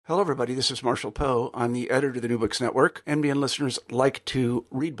Hello, everybody. This is Marshall Poe. I'm the editor of the New Books Network. NBN listeners like to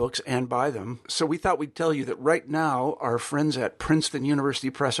read books and buy them. So we thought we'd tell you that right now, our friends at Princeton University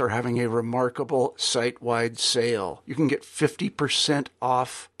Press are having a remarkable site-wide sale. You can get 50%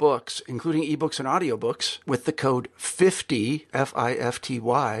 off books, including ebooks and audiobooks, with the code 50,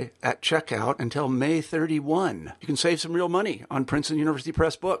 F-I-F-T-Y, at checkout until May 31. You can save some real money on Princeton University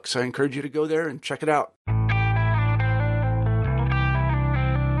Press books. I encourage you to go there and check it out.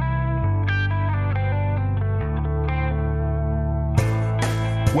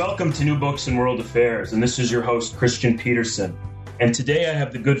 Welcome to New Books and World Affairs, and this is your host, Christian Peterson. And today I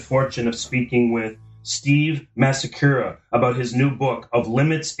have the good fortune of speaking with Steve Masakura about his new book, Of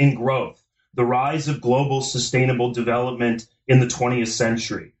Limits in Growth, The Rise of Global Sustainable Development in the 20th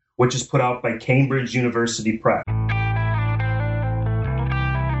Century, which is put out by Cambridge University Press.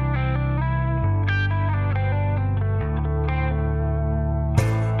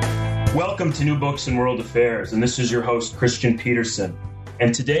 Welcome to New Books and World Affairs, and this is your host, Christian Peterson.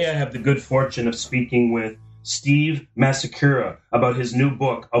 And today I have the good fortune of speaking with Steve Masakura about his new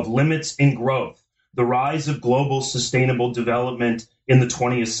book, Of Limits in Growth, The Rise of Global Sustainable Development in the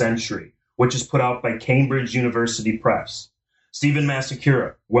 20th Century, which is put out by Cambridge University Press. Stephen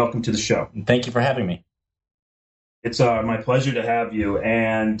Masakura, welcome to the show. Thank you for having me. It's my pleasure to have you.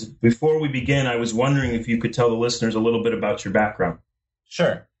 And before we begin, I was wondering if you could tell the listeners a little bit about your background.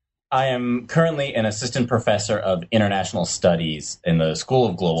 Sure. I am currently an assistant professor of international studies in the School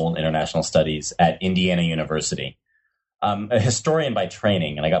of Global and International Studies at Indiana University. I'm a historian by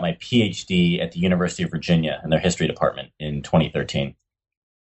training, and I got my PhD at the University of Virginia in their history department in 2013.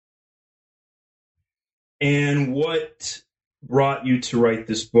 And what brought you to write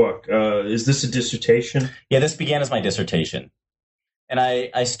this book? Is this a dissertation? Yeah, this began as my dissertation. And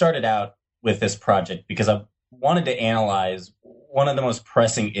I started out with this project because I wanted to analyze one of the most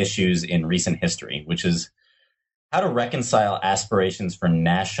pressing issues in recent history, which is how to reconcile aspirations for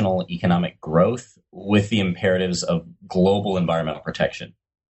national economic growth with the imperatives of global environmental protection.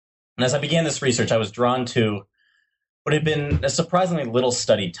 And as I began this research, I was drawn to what had been a surprisingly little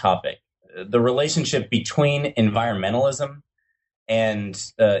studied topic, the relationship between environmentalism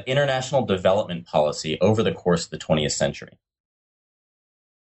and international development policy over the course of the 20th century.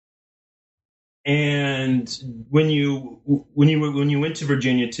 And when you went to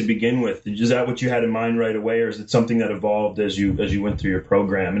Virginia to begin with, is that what you had in mind right away, or is it something that evolved as you went through your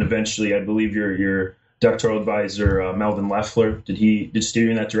program? And eventually, I believe your doctoral advisor Melvin Leffler did steer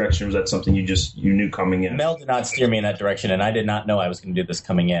you in that direction, or was that something you knew coming in? Mel did not steer me in that direction, and I did not know I was going to do this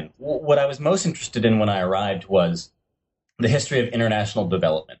coming in. What I was most interested in when I arrived was the history of international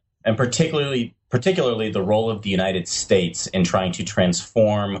development, and particularly the role of the United States in trying to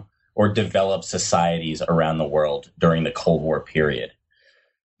transform or develop societies around the world during the Cold War period.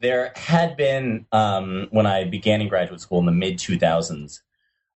 There had been, when I began in graduate school in the mid-2000s,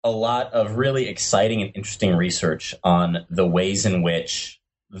 a lot of really exciting and interesting research on the ways in which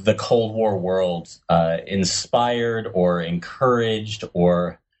the Cold War world inspired or encouraged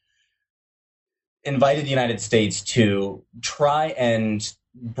or invited the United States to try and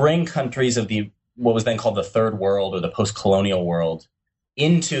bring countries of what was then called the Third World or the post-colonial world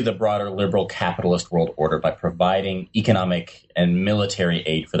into the broader liberal capitalist world order by providing economic and military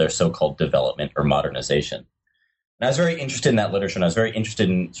aid for their so-called development or modernization. And I was very interested in that literature, and I was very interested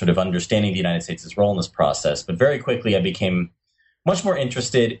in sort of understanding the United States' role in this process. But very quickly, I became much more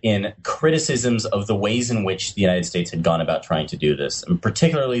interested in criticisms of the ways in which the United States had gone about trying to do this, and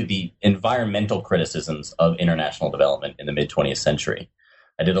particularly the environmental criticisms of international development in the mid-20th century.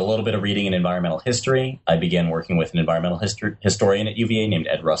 I did a little bit of reading in environmental history. I began working with an environmental historian at UVA named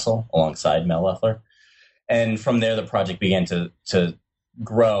Ed Russell alongside Mel Leffler. And from there, the project began to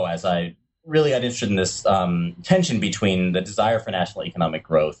grow as I really got interested in this tension between the desire for national economic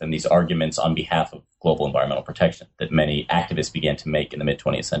growth and these arguments on behalf of global environmental protection that many activists began to make in the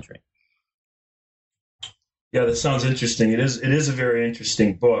mid-20th century. Yeah, that sounds interesting. It is a very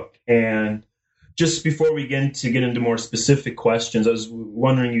interesting book. And just before we get into more specific questions, I was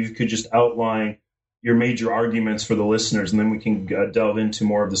wondering if you could just outline your major arguments for the listeners, and then we can delve into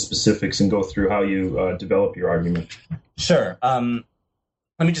more of the specifics and go through how you develop your argument. Sure. Let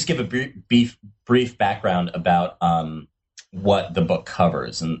me just give a brief background about what the book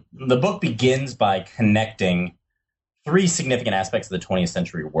covers. And the book begins by connecting three significant aspects of the 20th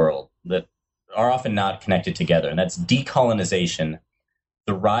century world that are often not connected together, and that's decolonization,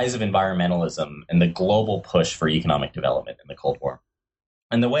 the rise of environmentalism, and the global push for economic development in the Cold War.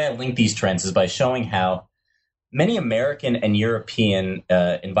 And the way I link these trends is by showing how many American and European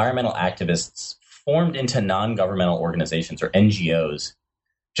environmental activists formed into non-governmental organizations, or NGOs,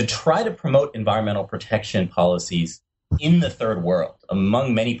 to try to promote environmental protection policies in the third world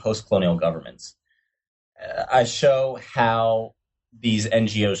among many post-colonial governments. I show how these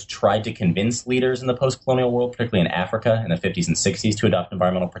NGOs tried to convince leaders in the post-colonial world, particularly in Africa in the 50s and 60s, to adopt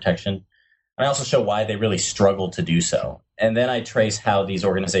environmental protection. And I also show why they really struggled to do so. And then I trace how these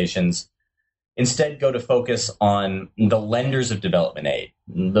organizations instead go to focus on the lenders of development aid,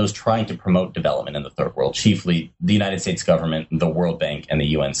 those trying to promote development in the third world, chiefly the United States government, the World Bank, and the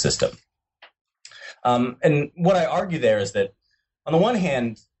UN system. And what I argue there is that, on the one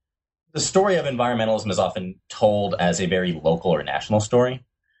hand, the story of environmentalism is often told as a very local or national story.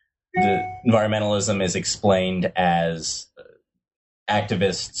 The environmentalism is explained as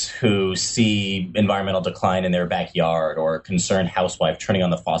activists who see environmental decline in their backyard, or a concerned housewife turning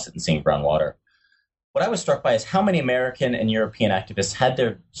on the faucet and seeing brown water. What I was struck by is how many American and European activists had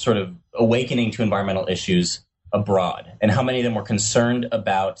their sort of awakening to environmental issues abroad, and how many of them were concerned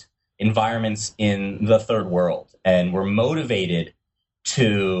about environments in the third world and were motivated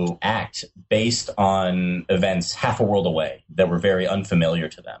to act based on events half a world away that were very unfamiliar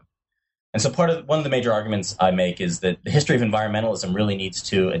to them. And so one of the major arguments I make is that the history of environmentalism really needs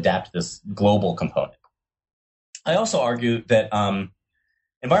to adapt to this global component. I also argue that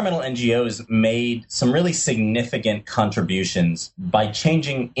environmental NGOs made some really significant contributions by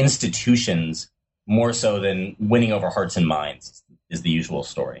changing institutions more so than winning over hearts and minds, is the usual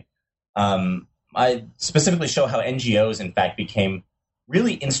story. I specifically show how NGOs, in fact, became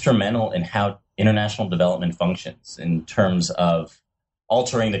really instrumental in how international development functions in terms of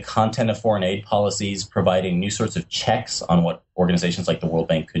altering the content of foreign aid policies, providing new sorts of checks on what organizations like the World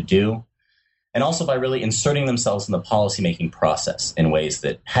Bank could do, and also by really inserting themselves in the policymaking process in ways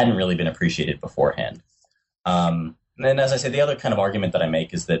that hadn't really been appreciated beforehand. And as I say, the other kind of argument that I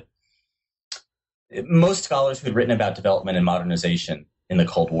make is that most scholars who had written about development and modernization in the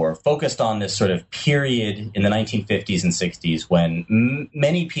Cold War focused on this sort of period in the 1950s and 60s when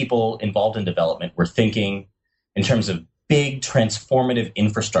many people involved in development were thinking in terms of big transformative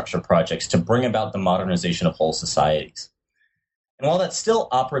infrastructure projects to bring about the modernization of whole societies. And while that's still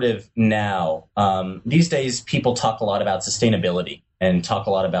operative now, these days people talk a lot about sustainability and talk a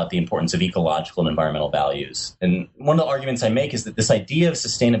lot about the importance of ecological and environmental values. And one of the arguments I make is that this idea of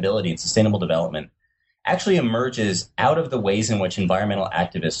sustainability and sustainable development actually emerges out of the ways in which environmental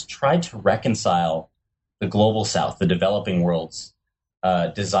activists tried to reconcile the global South, the developing world's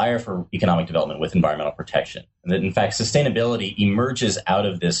desire for economic development with environmental protection. And that, in fact, sustainability emerges out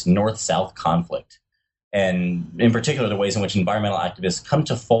of this North-South conflict. And in particular, the ways in which environmental activists come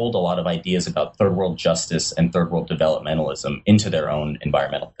to fold a lot of ideas about third world justice and third world developmentalism into their own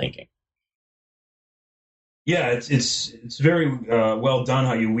environmental thinking. Yeah, it's very well done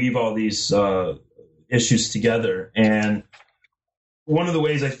how you weave all these issues together. And one of the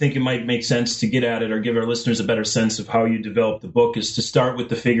ways I think it might make sense to get at it or give our listeners a better sense of how you developed the book is to start with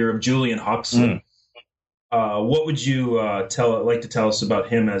the figure of Julian Huxley. What would you like to tell us about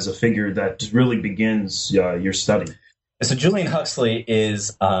him as a figure that just really begins your study? So Julian Huxley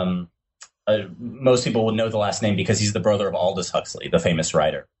is, most people would know the last name because he's the brother of Aldous Huxley, the famous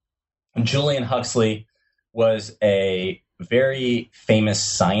writer. Julian Huxley was a very famous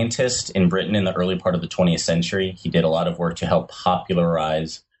scientist in Britain in the early part of the 20th century. He did a lot of work to help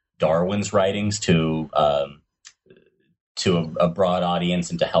popularize Darwin's writings to a broad audience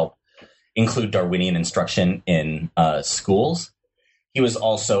and to help include Darwinian instruction in schools. He was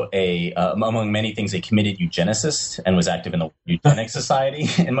also among many things, a committed eugenicist and was active in the Eugenics Society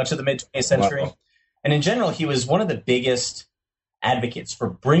in much of the mid-20th century. Wow. And in general, he was one of the biggest advocates for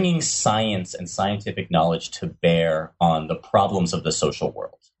bringing science and scientific knowledge to bear on the problems of the social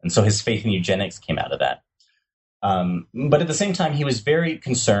world. And so his faith in eugenics came out of that. But at the same time, he was very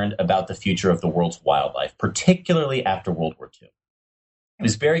concerned about the future of the world's wildlife, particularly after World War II. He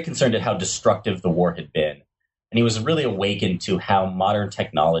was very concerned at how destructive the war had been. And he was really awakened to how modern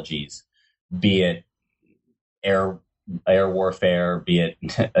technologies, be it air warfare, be it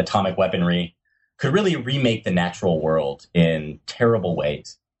atomic weaponry, could really remake the natural world in terrible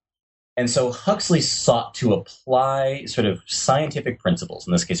ways. And so Huxley sought to apply sort of scientific principles,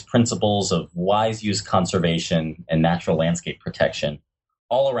 in this case, principles of wise use conservation and natural landscape protection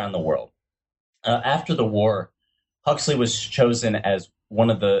all around the world. After the war, Huxley was chosen as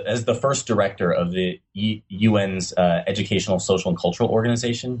the first director of the UN's Educational, Social, and Cultural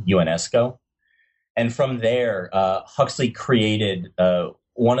Organization, UNESCO. And from there, Huxley created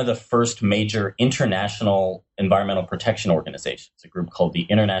one of the first major international environmental protection organizations, a group called the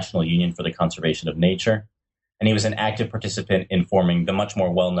International Union for the Conservation of Nature. And he was an active participant in forming the much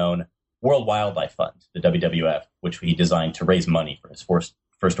more well-known World Wildlife Fund, the WWF, which he designed to raise money for his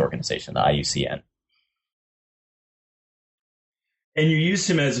first organization, the IUCN. And you use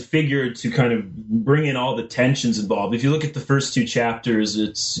him as a figure to kind of bring in all the tensions involved. If you look at the first two chapters,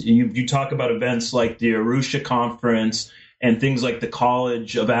 you talk about events like the Arusha Conference and things like the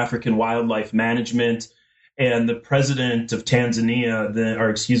College of African Wildlife Management and the president of Tanzania,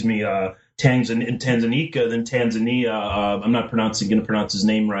 Tanzania. I'm not going to pronounce his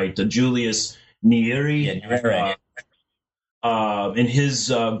name right. Julius Nyerere. Yeah, in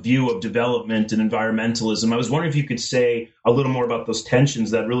his view of development and environmentalism. I was wondering if you could say a little more about those tensions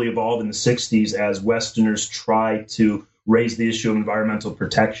that really evolved in the 60s as Westerners try to raise the issue of environmental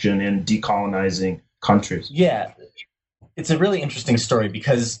protection and decolonizing countries. Yeah, it's a really interesting story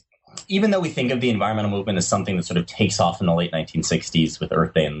because even though we think of the environmental movement as something that sort of takes off in the late 1960s with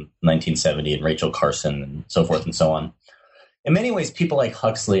Earth Day in 1970 and Rachel Carson and so forth and so on, in many ways, people like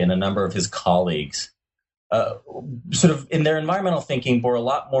Huxley and a number of his colleagues sort of in their environmental thinking bore a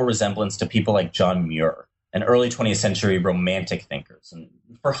lot more resemblance to people like John Muir and early 20th century romantic thinkers. And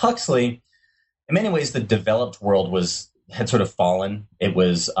for Huxley, in many ways, the developed world had sort of fallen. It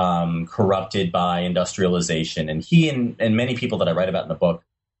was corrupted by industrialization. And he and many people that I write about in the book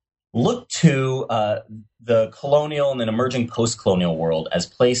look to the colonial and then emerging post-colonial world as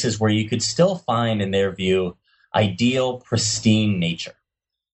places where you could still find, in their view, ideal, pristine nature.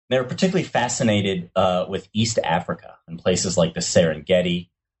 They were particularly fascinated with East Africa and places like the Serengeti,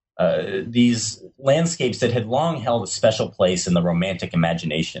 these landscapes that had long held a special place in the romantic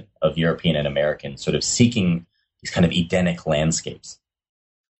imagination of European and Americans, sort of seeking these kind of Edenic landscapes.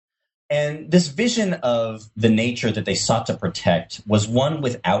 And this vision of the nature that they sought to protect was one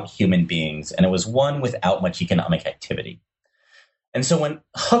without human beings, and it was one without much economic activity. And so when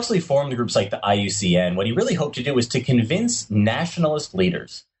Huxley formed groups like the IUCN, what he really hoped to do was to convince nationalist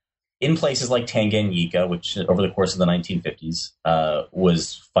leaders in places like Tanganyika, which over the course of the 1950s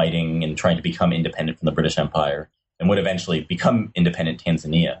was fighting and trying to become independent from the British Empire and would eventually become independent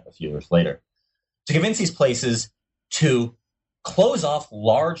Tanzania a few years later, to convince these places to close off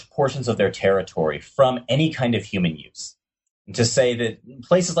large portions of their territory from any kind of human use. And to say that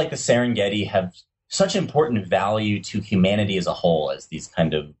places like the Serengeti have such important value to humanity as a whole as these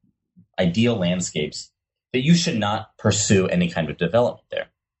kind of ideal landscapes that you should not pursue any kind of development there.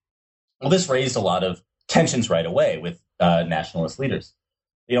 Well, this raised a lot of tensions right away with nationalist leaders.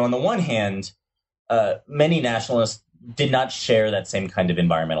 On the one hand, many nationalists did not share that same kind of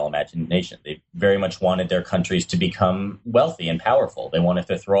environmental imagination. They very much wanted their countries to become wealthy and powerful. They wanted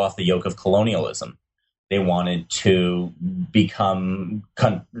to throw off the yoke of colonialism. They wanted to the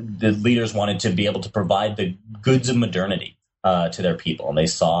leaders wanted to be able to provide the goods of modernity to their people. And they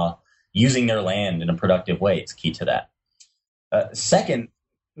saw using their land in a productive way is key to that. Second,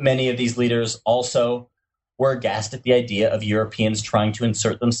 many of these leaders also were aghast at the idea of Europeans trying to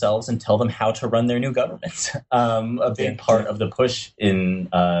insert themselves and tell them how to run their new governments. A big part of the push in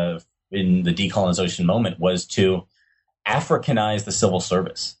the decolonization moment was to Africanize the civil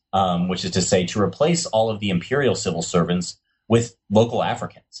service, which is to say to replace all of the imperial civil servants with local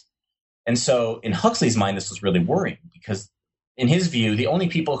Africans. And so in Huxley's mind, this was really worrying because in his view, the only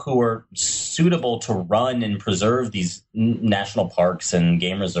people who were suitable to run and preserve these national parks and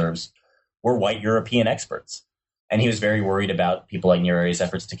game reserves were white European experts. And he was very worried about people like Nyerere's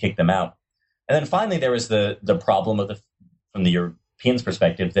efforts to kick them out. And then finally, there was the problem from the Europeans'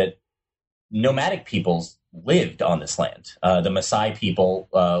 perspective that nomadic peoples lived on this land. The Maasai people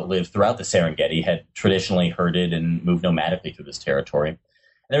lived throughout the Serengeti, had traditionally herded and moved nomadically through this territory.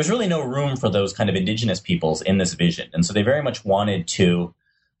 There was really no room for those kind of indigenous peoples in this vision. And so they very much wanted to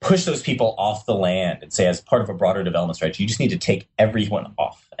push those people off the land and say, as part of a broader development strategy, you just need to take everyone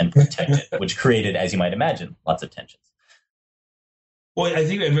off and protect it, which created, as you might imagine, lots of tensions. Well, I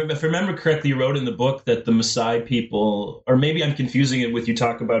think, if I remember correctly, you wrote in the book that the Maasai people, or maybe I'm confusing it with you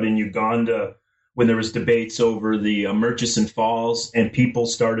talk about in Uganda, when there was debates over the Murchison Falls and people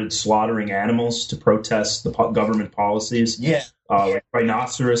started slaughtering animals to protest the government policies. Yeah. Like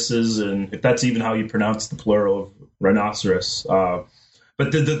rhinoceroses, and if that's even how you pronounce the plural of rhinoceros.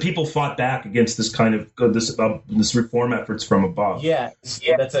 But the people fought back against this kind of this reform efforts from above. Yeah,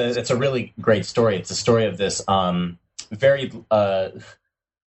 that's a really great story. It's a story of this very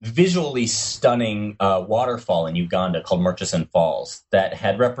visually stunning waterfall in Uganda called Murchison Falls that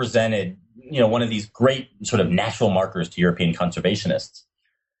had represented one of these great sort of natural markers to European conservationists.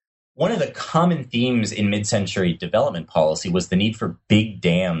 One of the common themes in mid-century development policy was the need for big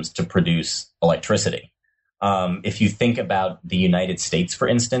dams to produce electricity. If you think about the United States, for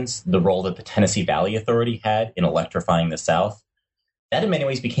instance, the role that the Tennessee Valley Authority had in electrifying the South, that in many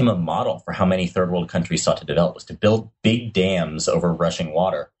ways became a model for how many third world countries sought to develop, was to build big dams over rushing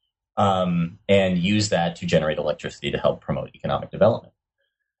water and use that to generate electricity to help promote economic development.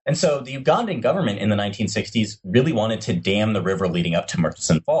 And so the Ugandan government in the 1960s really wanted to dam the river leading up to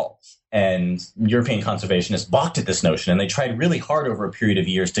Murchison Falls. And European conservationists balked at this notion, and they tried really hard over a period of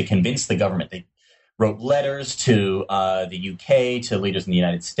years to convince the government. They wrote letters to the UK, to leaders in the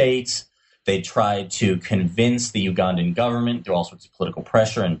United States. They tried to convince the Ugandan government through all sorts of political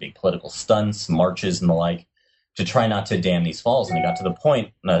pressure and big political stunts, marches and the like, to try not to dam these falls. And it got to the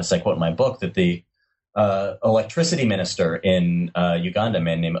point, as I quote in my book, that the electricity minister in Uganda, a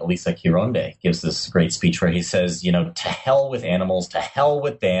man named Elisa Kironde, gives this great speech where he says, to hell with animals, to hell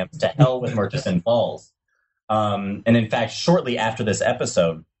with dams, to hell with Murchison Falls. And in fact, shortly after this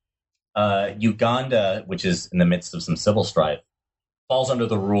episode, Uganda, which is in the midst of some civil strife, falls under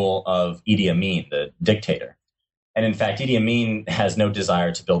the rule of Idi Amin, the dictator. And in fact, Idi Amin has no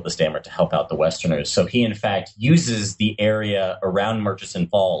desire to build this dam or to help out the Westerners. So he, in fact, uses the area around Murchison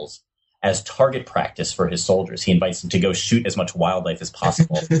Falls as target practice for his soldiers. He invites them to go shoot as much wildlife as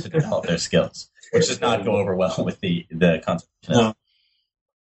possible to develop their skills, which does not go over well with the conservationists.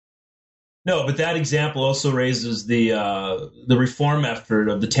 No, but that example also raises the reform effort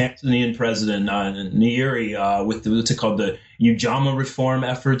of the Tanzanian president Nyerere with what's it called, the Ujamaa reform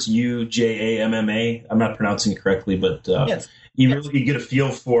efforts, UJAMMA. I'm not pronouncing it correctly, but yes. You get a feel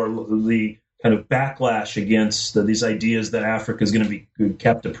for the kind of backlash against these ideas that Africa is going to be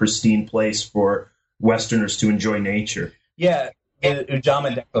kept a pristine place for Westerners to enjoy nature. Yeah, the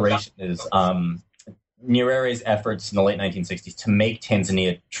Ujamaa Declaration is Nyerere's efforts in the late 1960s to make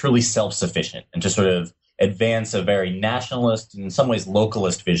Tanzania truly self-sufficient and to sort of advance a very nationalist and in some ways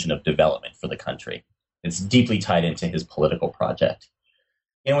localist vision of development for the country. It's deeply tied into his political project.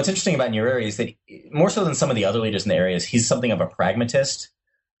 What's interesting about Nyerere is that more so than some of the other leaders in the areas, he's something of a pragmatist.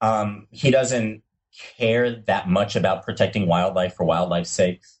 He doesn't care that much about protecting wildlife for wildlife's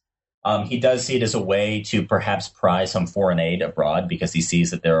sake. He does see it as a way to perhaps pry some foreign aid abroad because he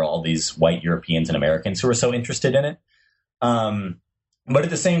sees that there are all these white Europeans and Americans who are so interested in it. But at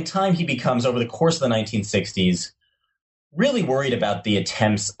the same time, he becomes, over the course of the 1960s, really worried about the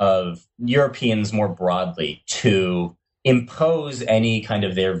attempts of Europeans more broadly to impose any kind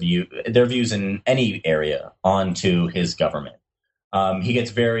of their views in any area onto his government. He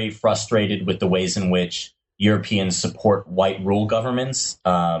gets very frustrated with the ways in which Europeans support white rule governments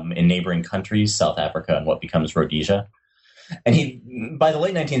in neighboring countries, South Africa and what becomes Rhodesia. And he, by the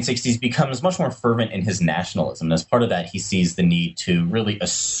late 1960s, becomes much more fervent in his nationalism. And as part of that, he sees the need to really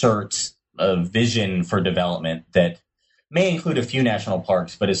assert a vision for development that may include a few national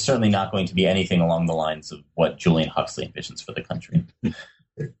parks, but is certainly not going to be anything along the lines of what Julian Huxley envisions for the country.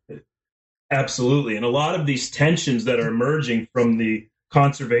 Absolutely. And a lot of these tensions that are emerging from the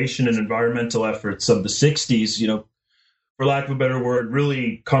conservation and environmental efforts of the 60s, for lack of a better word,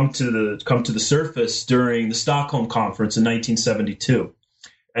 really come to the surface during the Stockholm Conference in 1972.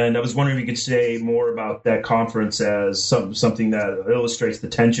 And I was wondering if you could say more about that conference as something that illustrates the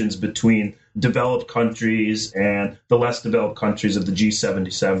tensions between developed countries and the less developed countries of the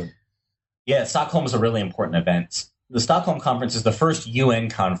G77. Yeah, Stockholm is a really important event. The Stockholm Conference is the first UN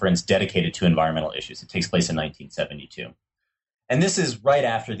conference dedicated to environmental issues. It takes place in 1972. And this is right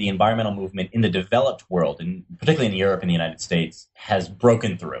after the environmental movement in the developed world, and particularly in Europe and the United States, has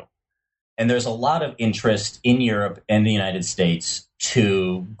broken through. And there's a lot of interest in Europe and the United States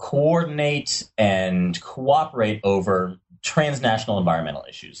to coordinate and cooperate over transnational environmental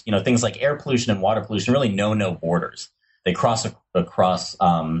issues. Things like air pollution and water pollution really know no borders. They cross across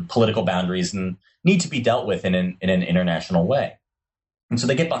political boundaries and need to be dealt with in an international way. And so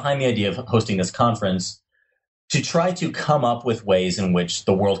they get behind the idea of hosting this conference to try to come up with ways in which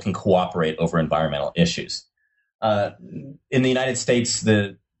the world can cooperate over environmental issues. In the United States,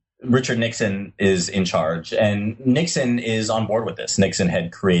 Richard Nixon is in charge, and Nixon is on board with this. Nixon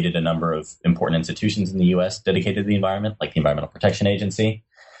had created a number of important institutions in the U.S. dedicated to the environment, like the Environmental Protection Agency.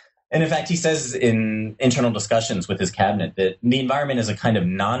 And in fact, he says in internal discussions with his cabinet that the environment is a kind of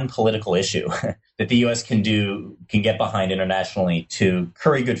non-political issue that the U.S. can get behind internationally to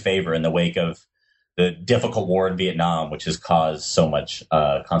curry good favor in the wake of the difficult war in Vietnam, which has caused so much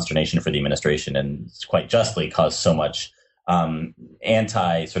consternation for the administration and quite justly caused so much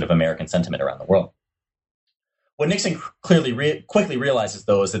anti-sort of American sentiment around the world. What Nixon quickly realizes,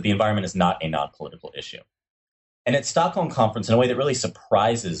 though, is that the environment is not a non-political issue. And at Stockholm Conference, in a way that really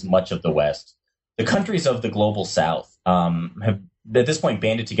surprises much of the West, the countries of the global South have, at this point,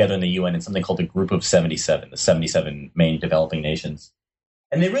 banded together in the UN in something called the Group of 77, the 77 main developing nations.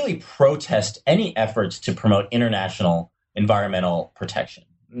 And they really protest any efforts to promote international environmental protection.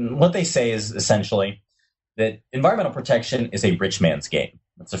 What they say is essentially that environmental protection is a rich man's game.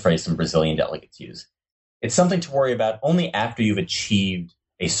 That's a phrase some Brazilian delegates use. It's something to worry about only after you've achieved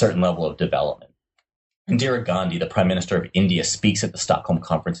a certain level of development. Indira Gandhi, the Prime Minister of India, speaks at the Stockholm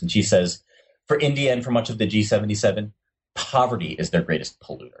Conference, and she says, for India and for much of the G77, poverty is their greatest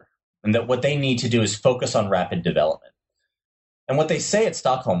polluter, and that what they need to do is focus on rapid development. And what they say at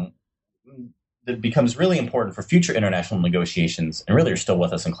Stockholm that becomes really important for future international negotiations, and really are still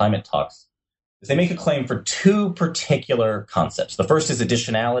with us in climate talks, is they make a claim for two particular concepts. The first is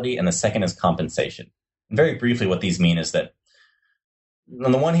additionality, and the second is compensation. And very briefly, what these mean is that,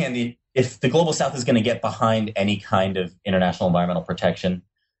 on the one hand, if the Global South is going to get behind any kind of international environmental protection,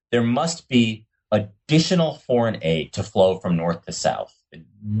 there must be additional foreign aid to flow from north to south,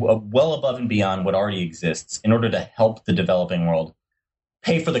 well above and beyond what already exists, in order to help the developing world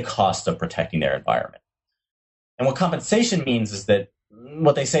pay for the cost of protecting their environment. And what compensation means is that,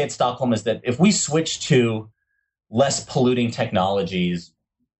 what they say at Stockholm is that if we switch to less polluting technologies,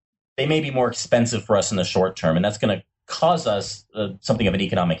 they may be more expensive for us in the short term, and that's going to cause us something of an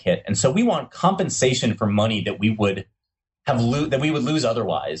economic hit. And so we want compensation for money that we would lose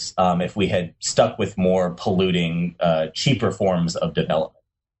otherwise if we had stuck with more polluting, cheaper forms of development.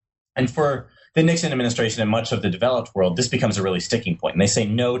 And for the Nixon administration and much of the developed world, this becomes a really sticking point, and they say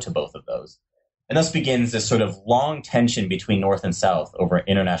no to both of those. And thus begins this sort of long tension between North and South over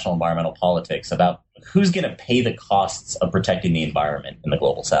international environmental politics about who's going to pay the costs of protecting the environment in the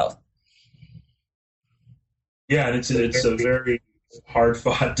Global South. Yeah, and it's a very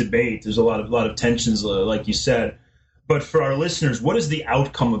hard-fought debate. There's a lot of tensions, like you said. But for our listeners, what is the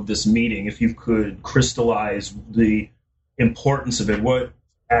outcome of this meeting? If you could crystallize the importance of it, what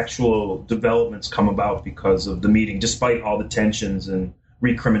actual developments come about because of the meeting, despite all the tensions and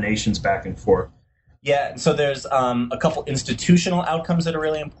recriminations back and forth? Yeah, so there's a couple institutional outcomes that are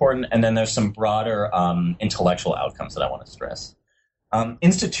really important, and then there's some broader intellectual outcomes that I want to stress.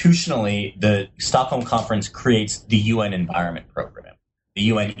 Institutionally, the Stockholm Conference creates the UN Environment Program, the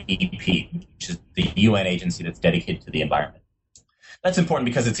UNEP, which is the UN agency that's dedicated to the environment. That's important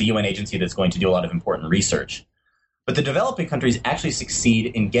because it's a UN agency that's going to do a lot of important research. But the developing countries actually succeed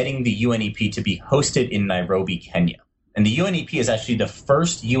in getting the UNEP to be hosted in Nairobi, Kenya. And the UNEP is actually the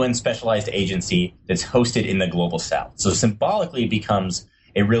first UN specialized agency that's hosted in the Global South. So symbolically, it becomes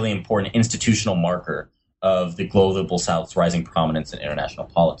a really important institutional marker of the Global South's rising prominence in international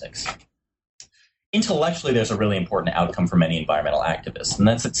politics. Intellectually, there's a really important outcome for many environmental activists, and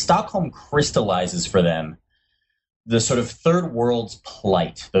that's that Stockholm crystallizes for them the sort of third world's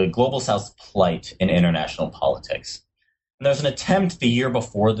plight, the Global South's plight in international politics. And there's an attempt the year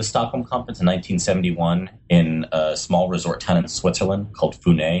before the Stockholm Conference in 1971 in a small resort town in Switzerland called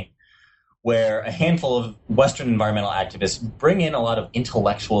Funay, where a handful of Western environmental activists bring in a lot of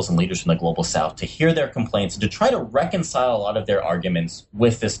intellectuals and leaders from the Global South to hear their complaints and to try to reconcile a lot of their arguments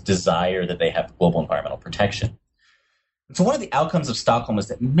with this desire that they have for global environmental protection. And so one of the outcomes of Stockholm is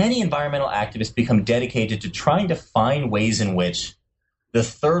that many environmental activists become dedicated to trying to find ways in which the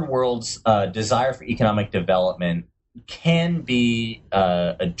third world's desire for economic development can be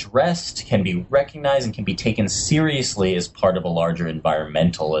addressed, can be recognized, and can be taken seriously as part of a larger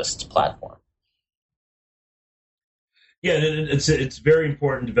environmentalist platform. Yeah, it's very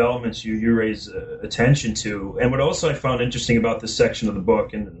important developments you raise attention to. And what also I found interesting about this section of the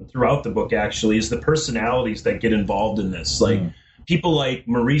book, and throughout the book actually, is the personalities that get involved in this. Like people like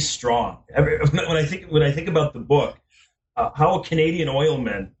Maurice Strong. When I think about the book, how a Canadian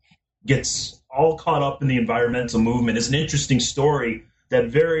oilman gets all caught up in the environmental movement is an interesting story that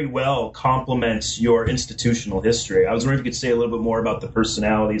very well complements your institutional history. I was wondering if you could say a little bit more about the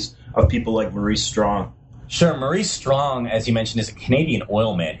personalities of people like Maurice Strong. Sure. Maurice Strong, as you mentioned, is a Canadian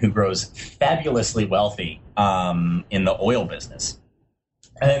oilman who grows fabulously wealthy in the oil business.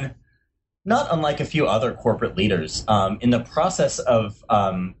 And not unlike a few other corporate leaders, in the process of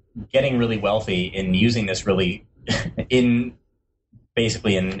getting really wealthy and using this really in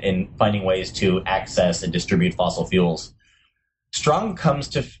finding ways to access and distribute fossil fuels, Strong comes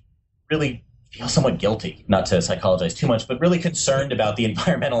to really feel somewhat guilty, not to psychologize too much, but really concerned about the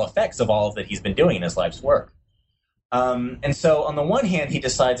environmental effects of all that he's been doing in his life's work. And so on the one hand, he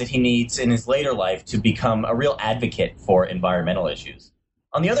decides that he needs in his later life to become a real advocate for environmental issues.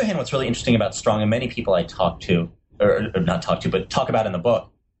 On the other hand, what's really interesting about Strong, and many people I talk about in the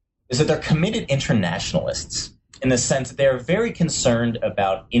book, is that they're committed internationalists, in the sense that they're very concerned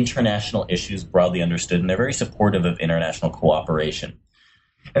about international issues broadly understood, and they're very supportive of international cooperation.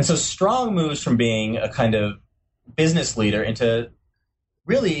 And so Strong moves from being a kind of business leader into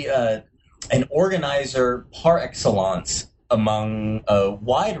really an organizer par excellence among a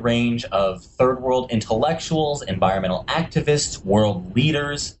wide range of third world intellectuals, environmental activists, world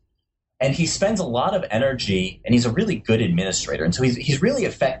leaders. And he spends a lot of energy, and he's a really good administrator. And so he's really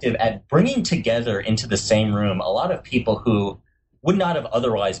effective at bringing together into the same room a lot of people who would not have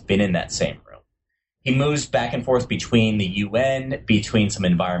otherwise been in that same room. He moves back and forth between the UN, between some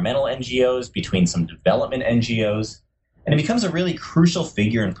environmental NGOs, between some development NGOs. And he becomes a really crucial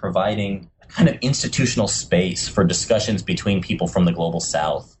figure in providing a kind of institutional space for discussions between people from the global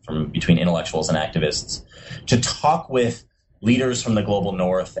south, between intellectuals and activists, to talk with leaders from the global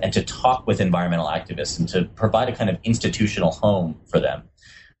north and to talk with environmental activists and to provide a kind of institutional home for them.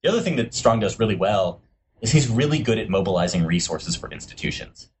 The other thing that Strong does really well is he's really good at mobilizing resources for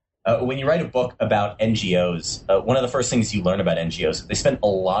institutions. When you write a book about NGOs, one of the first things you learn about NGOs is they spend a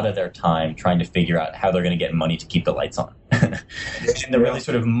lot of their time trying to figure out how they're going to get money to keep the lights on. And the really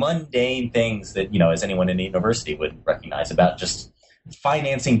sort of mundane things that, as anyone in a university would recognize about just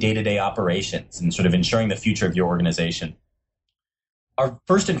financing day-to-day operations and sort of ensuring the future of your organization are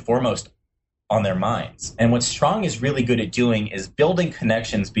first and foremost on their minds. And what Strong is really good at doing is building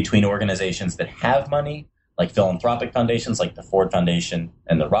connections between organizations that have money, like philanthropic foundations like the Ford Foundation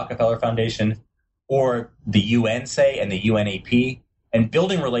and the Rockefeller Foundation, or the UN, say, and the UNEP, and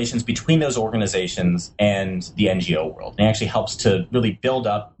building relations between those organizations and the NGO world. And it actually helps to really build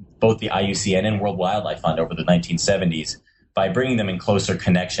up both the IUCN and World Wildlife Fund over the 1970s by bringing them in closer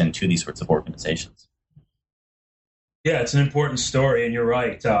connection to these sorts of organizations. Yeah, it's an important story, and you're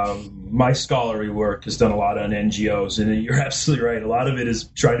right. My scholarly work has done a lot on NGOs, and you're absolutely right. A lot of it is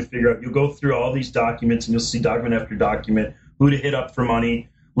trying to figure out, you'll go through all these documents, and you'll see document after document, who to hit up for money,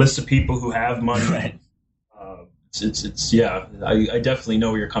 lists of people who have money. Right. I definitely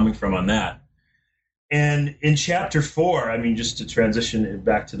know where you're coming from on that. And in chapter 4, just to transition it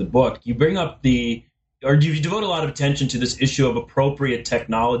back to the book, you bring up you devote a lot of attention to this issue of appropriate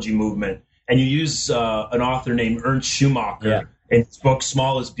technology movement. And you use an author named Ernst Schumacher in his book,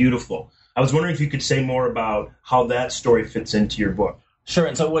 Small is Beautiful. I was wondering if you could say more about how that story fits into your book. Sure.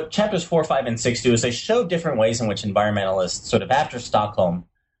 And so what chapters 4, 5, and 6 do is they show different ways in which environmentalists, sort of after Stockholm,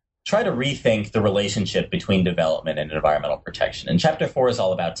 try to rethink the relationship between development and environmental protection. And chapter 4 is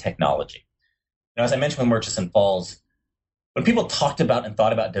all about technology. As I mentioned with Murchison Falls, when people talked about and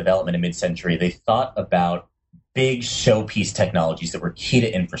thought about development in mid-century, they thought about big showpiece technologies that were key to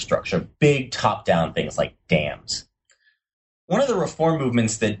infrastructure, big top-down things like dams. One of the reform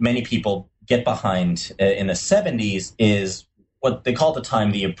movements that many people get behind in the 70s is what they call at the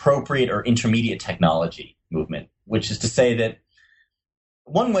time the appropriate or intermediate technology movement, which is to say that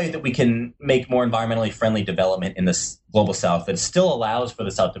one way that we can make more environmentally friendly development in the global south that still allows for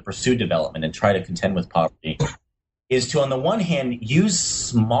the south to pursue development and try to contend with poverty is to, on the one hand, use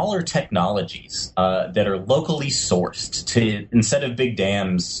smaller technologies that are locally sourced to, instead of big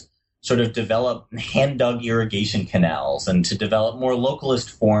dams, sort of develop hand-dug irrigation canals and to develop more localist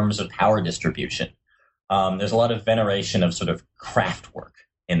forms of power distribution. There's a lot of veneration of sort of craft work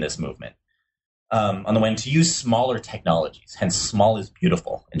in this movement. On the one hand, to use smaller technologies, hence small is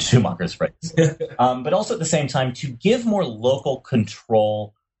beautiful in Schumacher's phrase, but also at the same time to give more local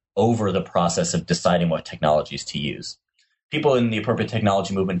control over the process of deciding what technologies to use. People in the appropriate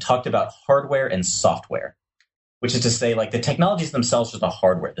technology movement talked about hardware and software, which is to say, like, the technologies themselves are the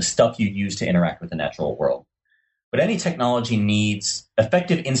hardware, the stuff you use to interact with the natural world. But any technology needs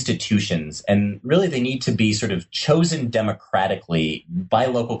effective institutions, and really they need to be sort of chosen democratically by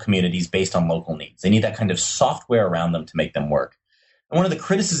local communities based on local needs. They need that kind of software around them to make them work. And one of the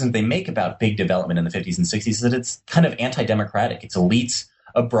criticisms they make about big development in the 50s and 60s is that it's kind of anti-democratic. It's elites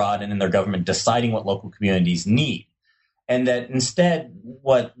abroad and in their government deciding what local communities need. And that instead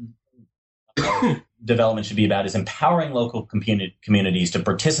what development should be about is empowering local communities to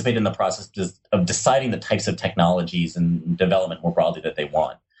participate in the process of deciding the types of technologies and development more broadly that they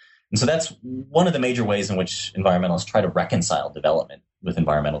want. And so that's one of the major ways in which environmentalists try to reconcile development with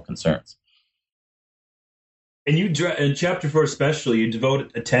environmental concerns. And in chapter 4 especially, you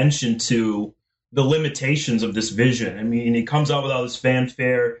devote attention to the limitations of this vision. It comes out with all this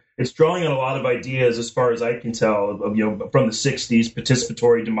fanfare. It's drawing on a lot of ideas, as far as I can tell, of from the 60s,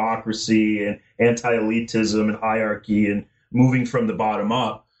 participatory democracy and anti-elitism and hierarchy and moving from the bottom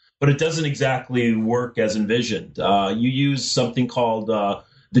up. But it doesn't exactly work as envisioned. You use something called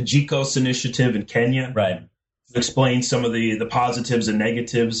the GCOS initiative in Kenya. Right. To explain some of the positives and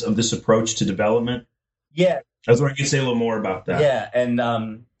negatives of this approach to development. Yeah. I was wondering if you could say a little more about that. Yeah, and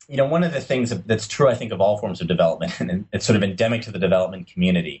one of the things that's true, I think, of all forms of development, and it's sort of endemic to the development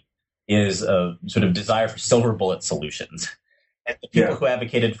community, is a sort of desire for silver bullet solutions. And the people who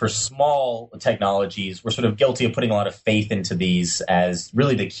advocated for small technologies were sort of guilty of putting a lot of faith into these as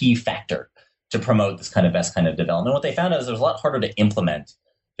really the key factor to promote this kind of best kind of development. What they found is it was a lot harder to implement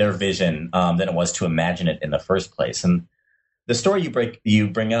their vision than it was to imagine it in the first place. And the story you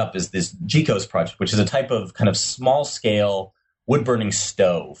bring up is this GCOS project, which is a type of kind of small scale wood burning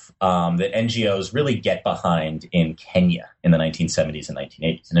stove that NGOs really get behind in Kenya in the 1970s and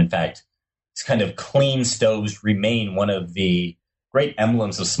 1980s. And in fact, these kind of clean stoves remain one of the great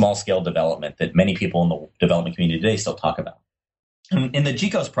emblems of small scale development that many people in the development community today still talk about. And in the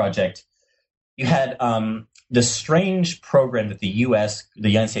GCOS project, you had this strange program that the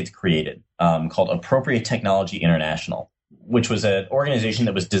United States created called Appropriate Technology International, which was an organization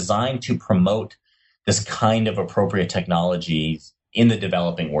that was designed to promote this kind of appropriate technologies in the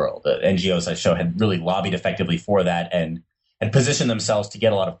developing world. The NGOs I show had really lobbied effectively for that and had positioned themselves to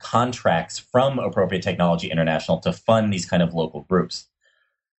get a lot of contracts from Appropriate Technology International to fund these kind of local groups.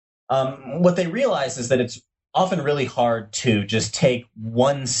 What they realized is that it's often really hard to just take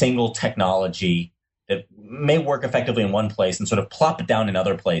one single technology that may work effectively in one place and sort of plop it down in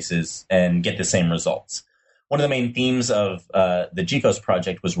other places and get the same results. One of the main themes of the GCOS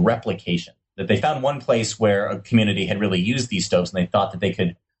project was replication, that they found one place where a community had really used these stoves and they thought that they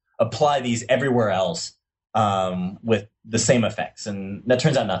could apply these everywhere else with the same effects. And that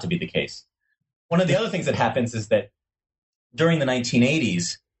turns out not to be the case. One of the other things that happens is that during the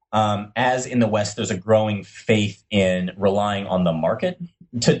 1980s, as in the West, there's a growing faith in relying on the market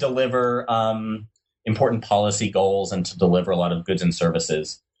to deliver important policy goals and to deliver a lot of goods and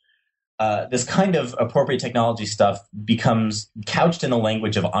services. This kind of appropriate technology stuff becomes couched in the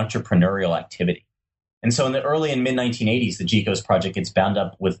language of entrepreneurial activity. And so in the early and mid-1980s, the GCOS project gets bound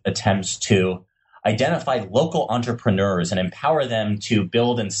up with attempts to identify local entrepreneurs and empower them to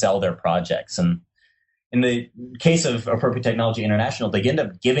build and sell their projects. And in the case of Appropriate Technology International, they end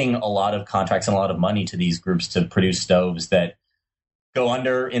up giving a lot of contracts and a lot of money to these groups to produce stoves that go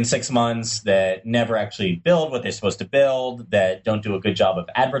under in 6 months, that never actually build what they're supposed to build, that don't do a good job of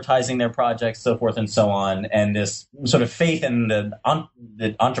advertising their projects, so forth and so on. And this sort of faith in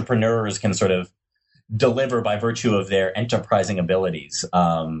the entrepreneurs can sort of deliver by virtue of their enterprising abilities,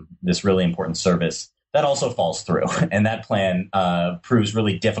 this really important service, that also falls through. And that plan proves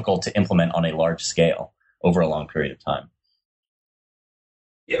really difficult to implement on a large scale over a long period of time.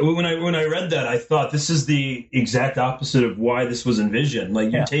 Yeah, when I read that, I thought this is the exact opposite of why this was envisioned.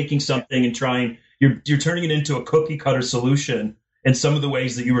 Like you're taking something and you're turning it into a cookie cutter solution in some of the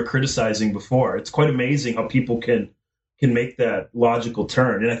ways that you were criticizing before. It's quite amazing how people can make that logical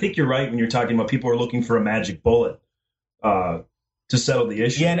turn. And I think you're right when you're talking about people are looking for a magic bullet to settle the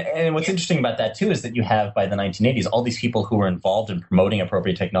issue. Yeah, and what's interesting about that too is that you have by the 1980s all these people who were involved in promoting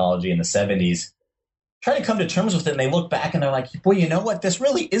appropriate technology in the 70s try to come to terms with it, and they look back and they're like, boy, you know what? This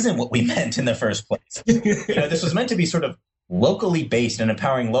really isn't what we meant in the first place. This was meant to be sort of locally based and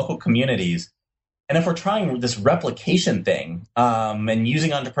empowering local communities. And if we're trying this replication thing and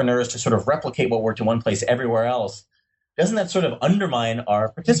using entrepreneurs to sort of replicate what worked in one place everywhere else, doesn't that sort of undermine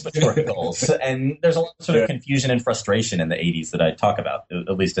our participatory goals? And there's a lot of sort of confusion and frustration in the 80s that I talk about,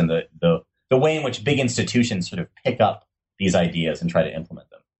 at least in the way in which big institutions sort of pick up these ideas and try to implement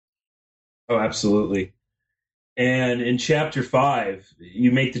them. Oh, absolutely. And in chapter 5,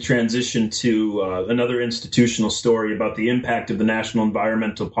 you make the transition to another institutional story about the impact of the National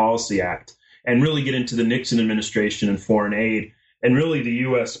Environmental Policy Act and really get into the Nixon administration and foreign aid and really the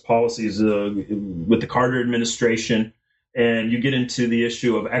U.S. policies with the Carter administration. And you get into the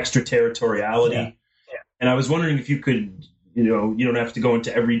issue of extraterritoriality. Yeah. And I was wondering if you could, you don't have to go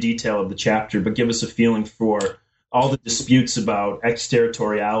into every detail of the chapter, but give us a feeling for all the disputes about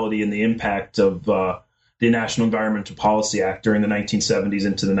extraterritoriality and the impact of the National Environmental Policy Act during the 1970s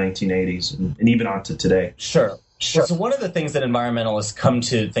into the 1980s and even on to today. Sure. So one of the things that environmentalists come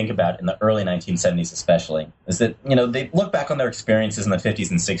to think about in the early 1970s especially is that, they look back on their experiences in the 50s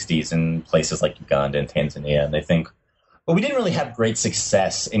and 60s in places like Uganda and Tanzania, and they think, well, we didn't really have great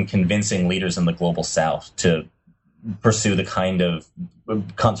success in convincing leaders in the global South to pursue the kind of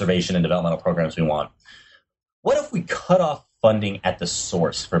conservation and developmental programs we want. What if we cut off funding at the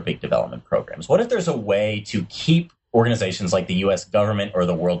source for big development programs? What if there's a way to keep organizations like the U.S. government or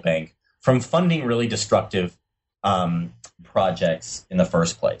the World Bank from funding really destructive projects in the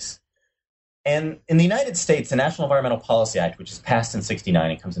first place? And in the United States, the National Environmental Policy Act, which is passed in 1969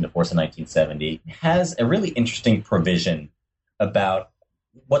 and comes into force in 1970, has a really interesting provision about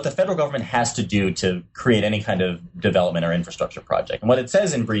what the federal government has to do to create any kind of development or infrastructure project. And what it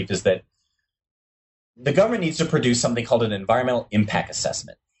says in brief is that the government needs to produce something called an environmental impact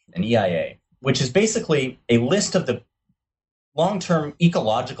assessment, an EIA, which is basically a list of the long-term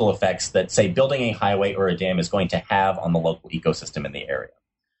ecological effects that, say, building a highway or a dam is going to have on the local ecosystem in the area.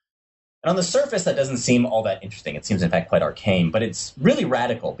 And on the surface, that doesn't seem all that interesting. It seems, in fact, quite arcane, but it's really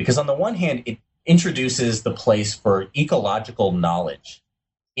radical because on the one hand, it introduces the place for ecological knowledge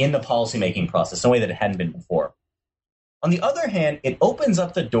in the policymaking process in a way that it hadn't been before. On the other hand, it opens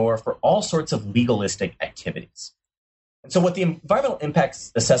up the door for all sorts of legalistic activities. And so what the environmental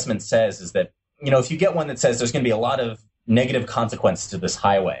impacts assessment says is that, if you get one that says there's going to be a lot of negative consequences to this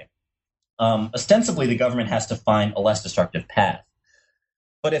highway, ostensibly the government has to find a less destructive path.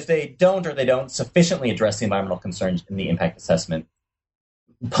 But if they don't sufficiently address the environmental concerns in the impact assessment,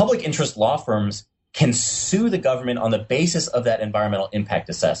 public interest law firms can sue the government on the basis of that environmental impact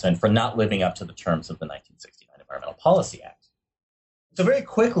assessment for not living up to the terms of the 1969 Environmental Policy Act. So very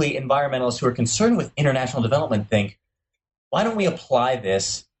quickly, environmentalists who are concerned with international development think, why don't we apply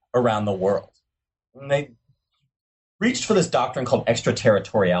this around the world? And they reached for this doctrine called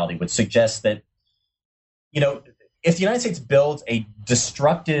extraterritoriality, which suggests that, if the United States builds a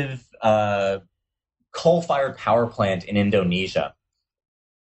destructive coal-fired power plant in Indonesia,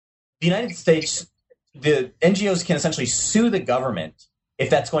 the United States, the NGOs can essentially sue the government if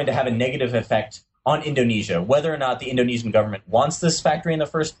that's going to have a negative effect on Indonesia, whether or not the Indonesian government wants this factory in the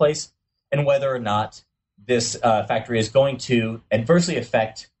first place, and whether or not this factory is going to adversely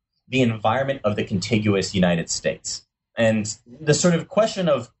affect the environment of the contiguous United States. And the sort of question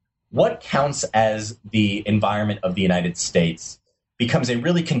of what counts as the environment of the United States becomes a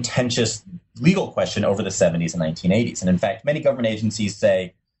really contentious legal question over the 70s and 1980s. And in fact, many government agencies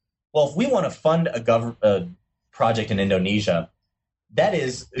say, well, if we want to fund a project in Indonesia, that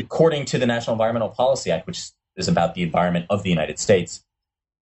is, according to the National Environmental Policy Act, which is about the environment of the United States,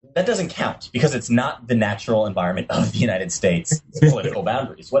 that doesn't count because it's not the natural environment of the United States political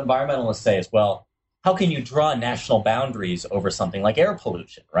boundaries. What environmentalists say is, well, how can you draw national boundaries over something like air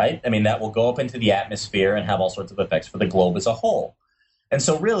pollution, right? I mean, that will go up into the atmosphere and have all sorts of effects for the globe as a whole. And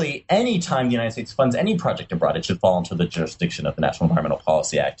so really, any time the United States funds any project abroad, it should fall into the jurisdiction of the National Environmental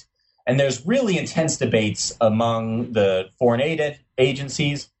Policy Act. And there's really intense debates among the foreign aid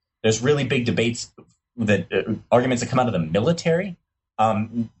agencies. There's really big debates, arguments that come out of the military.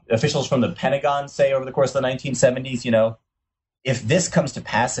 Officials from the Pentagon say over the course of the 1970s, if this comes to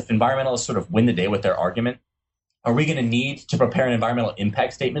pass, if environmentalists sort of win the day with their argument, are we going to need to prepare an environmental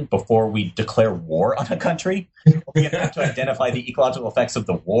impact statement before we declare war on a country? Are we going to have to identify the ecological effects of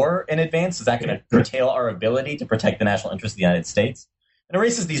the war in advance? Is that going to curtail our ability to protect the national interest of the United States? And it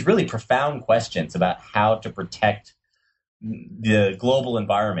raises these really profound questions about how to protect the global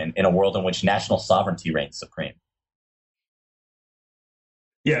environment in a world in which national sovereignty reigns supreme.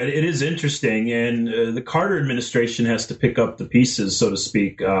 Yeah, it is interesting, and the Carter administration has to pick up the pieces, so to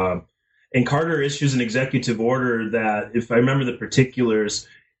speak. And Carter issues an executive order that, if I remember the particulars,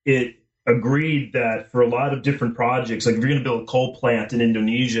 it agreed that for a lot of different projects, like if you're going to build a coal plant in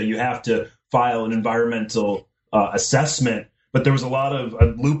Indonesia, you have to file an environmental assessment. But there was a lot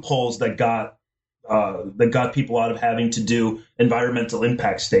of loopholes that got people out of having to do environmental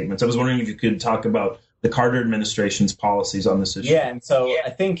impact statements. I was wondering if you could talk about the Carter administration's policies on this issue. Yeah, and so I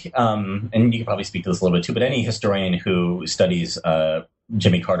think, and you can probably speak to this a little bit too, but any historian who studies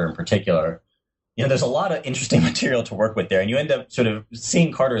Jimmy Carter in particular, there's a lot of interesting material to work with there. And you end up sort of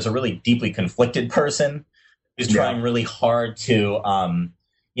seeing Carter as a really deeply conflicted person who's trying really hard to,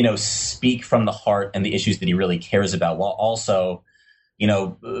 speak from the heart and the issues that he really cares about, while also,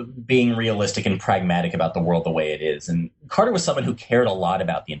 being realistic and pragmatic about the world the way it is. And Carter was someone who cared a lot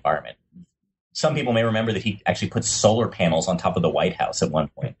about the environment. Some people may remember that he actually put solar panels on top of the White House at one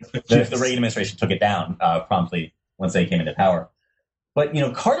point. The Reagan administration took it down promptly once they came into power. But,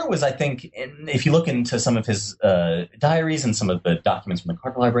 Carter was, I think, if you look into some of his diaries and some of the documents from the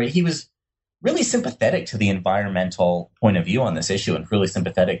Carter Library, he was really sympathetic to the environmental point of view on this issue and really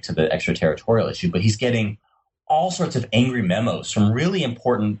sympathetic to the extraterritorial issue. But he's getting all sorts of angry memos from really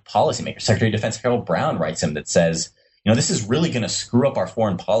important policymakers. Secretary of Defense Harold Brown writes him that says, this is really going to screw up our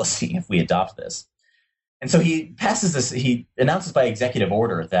foreign policy if we adopt this. And so he announces by executive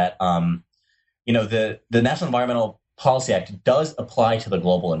order that, the National Environmental Policy Act does apply to the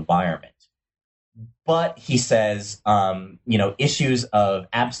global environment. But he says, issues of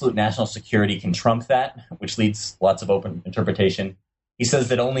absolute national security can trump that, which leads lots of open interpretation. He says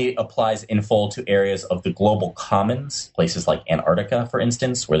that only applies in full to areas of the global commons, places like Antarctica, for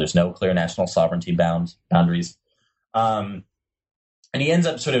instance, where there's no clear national sovereignty boundaries. And he ends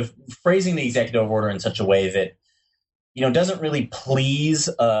up sort of phrasing the executive order in such a way that, doesn't really please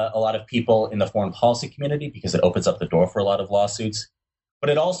a lot of people in the foreign policy community because it opens up the door for a lot of lawsuits. but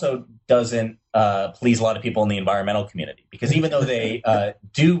it also doesn't please a lot of people in the environmental community, because even though they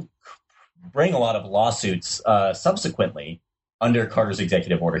do bring a lot of lawsuits subsequently under Carter's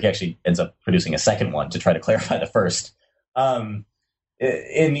executive order, he actually ends up producing a second one to try to clarify the first. In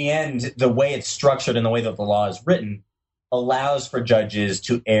the end, the way it's structured and the way that the law is written allows for judges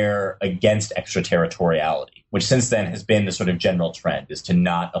to err against extraterritoriality, which since then has been the sort of general trend, is to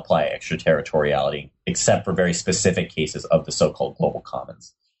not apply extraterritoriality except for very specific cases of the so-called global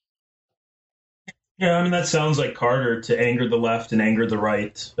commons. Yeah, I mean, that sounds like Carter to anger the left and anger the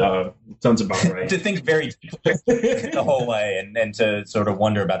right. Sounds about right. To think very deeply the whole way and to sort of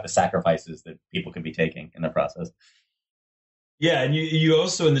wonder about the sacrifices that people could be taking in the process. Yeah, and you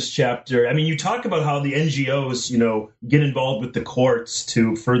also in this chapter, I mean, you talk about how the NGOs, get involved with the courts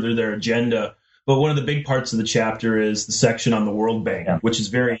to further their agenda. But one of the big parts of the chapter is the section on the World Bank, which is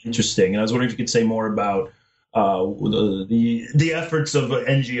very interesting. And I was wondering if you could say more about the efforts of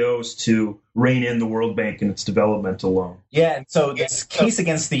NGOs to rein in the World Bank and its developmental loan. Yeah, and so this case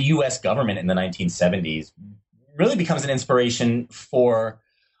against the U.S. government in the 1970s really becomes an inspiration for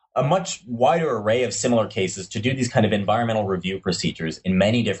a much wider array of similar cases to do these kind of environmental review procedures in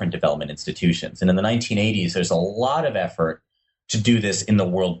many different development institutions. And in the 1980s, there's a lot of effort to do this in the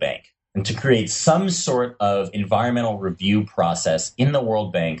World Bank and to create some sort of environmental review process in the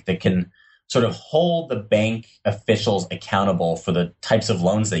World Bank that can sort of hold the bank officials accountable for the types of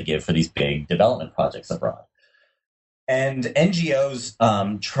loans they give for these big development projects abroad. And NGOs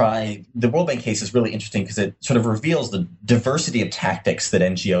the World Bank case is really interesting because it sort of reveals the diversity of tactics that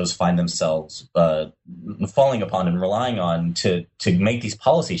NGOs find themselves falling upon and relying on to make these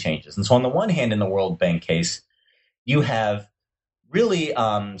policy changes. And so on the one hand, in the World Bank case, you have really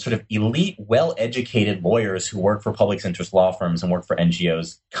sort of elite, well-educated lawyers who work for public interest law firms and work for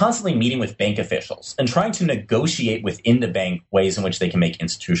NGOs, constantly meeting with bank officials and trying to negotiate within the bank ways in which they can make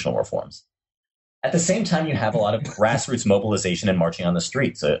institutional reforms. At the same time, you have a lot of grassroots mobilization and marching on the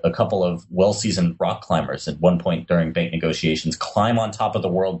streets. A couple of well-seasoned rock climbers at one point during bank negotiations climb on top of the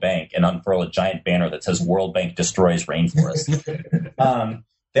World Bank and unfurl a giant banner that says World Bank destroys rainforest.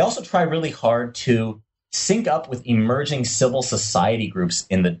 They also try really hard to sync up with emerging civil society groups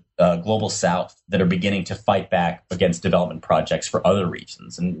in the global South that are beginning to fight back against development projects for other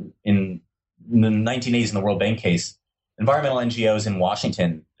regions. And in the 1980s, in the World Bank case, environmental NGOs in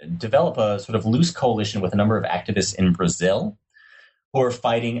Washington develop a sort of loose coalition with a number of activists in Brazil who are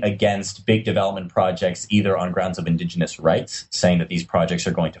fighting against big development projects, either on grounds of indigenous rights, saying that these projects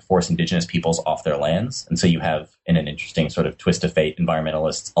are going to force indigenous peoples off their lands. And so you have, in an interesting sort of twist of fate,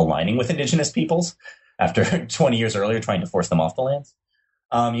 environmentalists aligning with indigenous peoples after 20 years earlier trying to force them off the lands.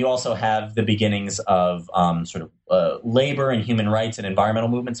 You also have the beginnings of labor and human rights and environmental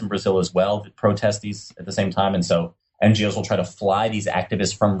movements in Brazil as well that protest these at the same time. And so NGOs will try to fly these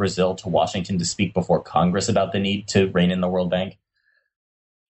activists from Brazil to Washington to speak before Congress about the need to rein in the World Bank.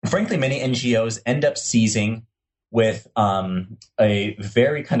 Frankly, many NGOs end up seizing with a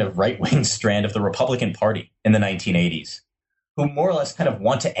very kind of right-wing strand of the Republican Party in the 1980s, who more or less kind of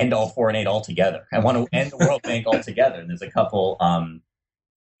want to end all foreign aid altogether and want to end the World Bank altogether. And there's a couple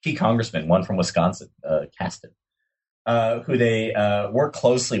key congressmen, one from Wisconsin, Caston, who they work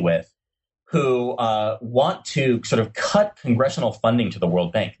closely with, who want to sort of cut congressional funding to the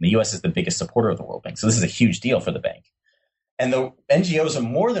World Bank. And the U.S. is the biggest supporter of the World Bank, so this is a huge deal for the bank. And the NGOs are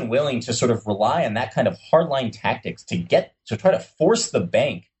more than willing to sort of rely on that kind of hardline tactics to try to force the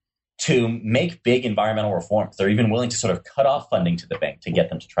bank to make big environmental reforms. They're even willing to sort of cut off funding to the bank to get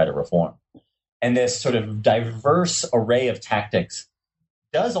them to try to reform. And this sort of diverse array of tactics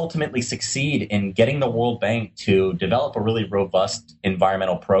does ultimately succeed in getting the World Bank to develop a really robust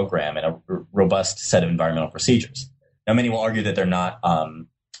environmental program and a robust set of environmental procedures. Now, many will argue that they're not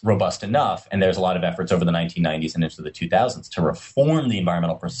robust enough, and there's a lot of efforts over the 1990s and into the 2000s to reform the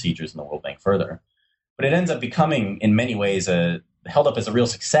environmental procedures in the World Bank further. But it ends up becoming, in many ways, held up as a real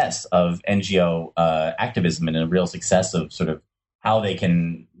success of NGO activism and a real success of sort of how they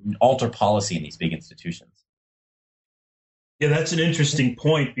can alter policy in these big institutions. Yeah, that's an interesting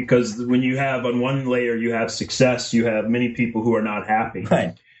point, because when you have on one layer, you have success, you have many people who are not happy.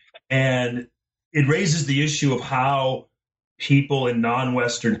 Right. And it raises the issue of how people in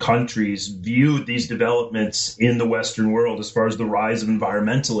non-Western countries viewed these developments in the Western world as far as the rise of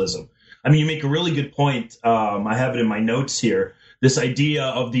environmentalism. I mean, you make a really good point. I have it in my notes here. This idea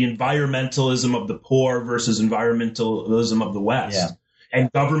of the environmentalism of the poor versus environmentalism of the West. Yeah.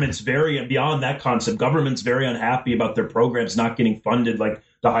 And governments beyond that concept, governments very unhappy about their programs not getting funded, like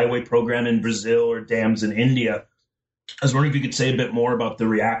the highway program in Brazil or dams in India. I was wondering if you could say a bit more about the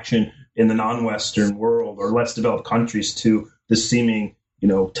reaction in the non-Western world or less developed countries to the seeming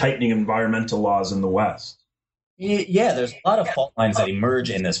tightening environmental laws in the West. Yeah, there's a lot of fault lines that emerge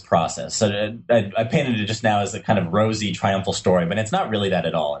in this process. So I painted it just now as a kind of rosy, triumphal story, but it's not really that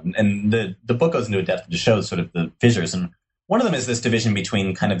at all. And the book goes into depth to show sort of the fissures. And one of them is this division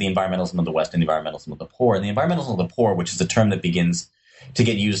between kind of the environmentalism of the West and the environmentalism of the poor. And the environmentalism of the poor, which is a term that begins to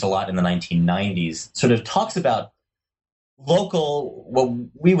get used a lot in the 1990s, sort of talks about local, what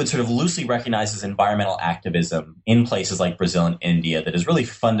we would sort of loosely recognize as environmental activism in places like Brazil and India that is really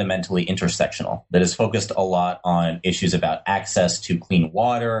fundamentally intersectional, that is focused a lot on issues about access to clean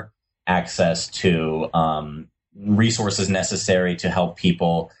water, access to resources necessary to help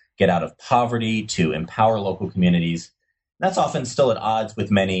people get out of poverty, to empower local communities. That's often still at odds with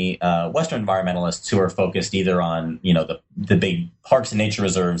many Western environmentalists who are focused either on, the big parks and nature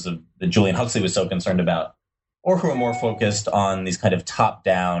reserves that Julian Huxley was so concerned about, or who are more focused on these kind of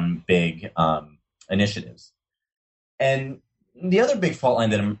top-down big initiatives. And the other big fault line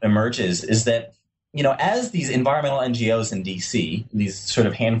that emerges is that, as these environmental NGOs in D.C., these sort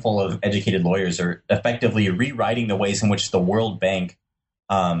of handful of educated lawyers are effectively rewriting the ways in which the World Bank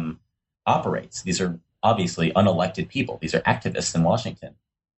operates. These are obviously unelected people. These are activists in Washington.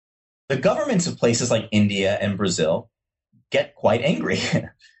 The governments of places like India and Brazil get quite angry.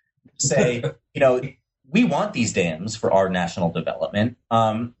 Say, we want these dams for our national development.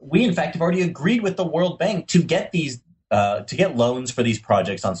 We, in fact, have already agreed with the World Bank to get loans for these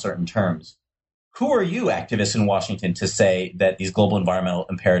projects on certain terms. Who are you, activists in Washington, to say that these global environmental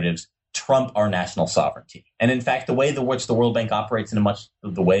imperatives trump our national sovereignty? And in fact, the way in which the World Bank operates and much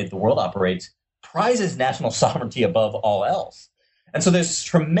of the way the world operates prizes national sovereignty above all else. And so there's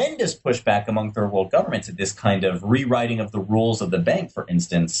tremendous pushback among third world governments at this kind of rewriting of the rules of the bank, for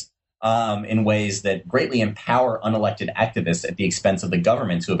instance, in ways that greatly empower unelected activists at the expense of the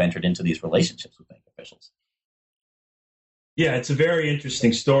governments who have entered into these relationships with bank officials. Yeah, it's a very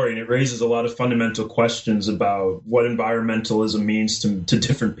interesting story, and it raises a lot of fundamental questions about what environmentalism means to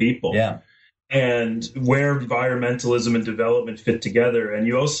different people. Yeah. And where environmentalism and development fit together. And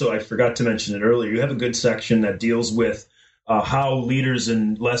you also, I forgot to mention it earlier, you have a good section that deals with how leaders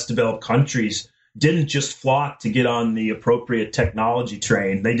in less developed countries didn't just flock to get on the appropriate technology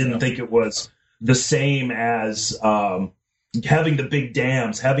train. They didn't think it was the same as having the big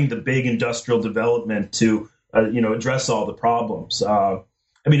dams, having the big industrial development to, address all the problems.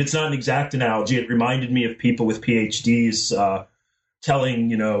 It's not an exact analogy. It reminded me of people with PhDs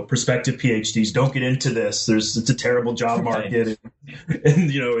telling, prospective PhDs, don't get into this. It's a terrible job market,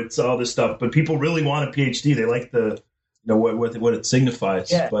 and it's all this stuff. But people really want a PhD. They like what it signifies.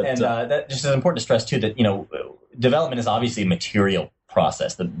 Yeah, but, and that just is important to stress too that development is obviously a material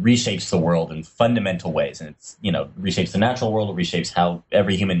process that reshapes the world in fundamental ways, and it's reshapes the natural world, it reshapes how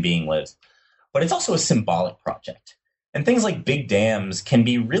every human being lives. But it's also a symbolic project. And things like big dams can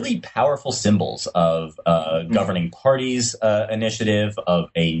be really powerful symbols of governing parties' initiative, of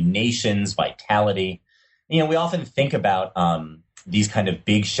a nation's vitality. We often think about these kind of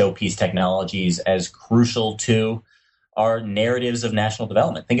big showpiece technologies as crucial to our narratives of national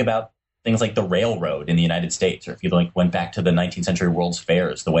development. Think about things like the railroad in the United States, or if you went back to the 19th century World's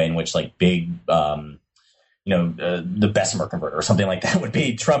Fairs, the way in which big the Bessemer converter or something like that would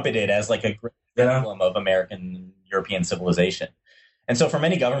be trumpeted as a great emblem of American European civilization. And so for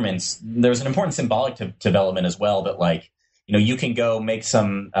many governments, there's an important symbolic development as well that you can go make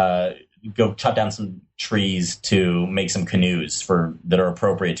go chop down some trees to make some canoes that are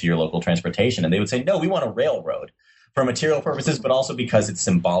appropriate to your local transportation. And they would say, no, we want a railroad for material purposes, but also because it's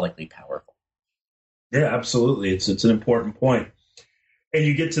symbolically powerful. Yeah, absolutely. It's an important point. And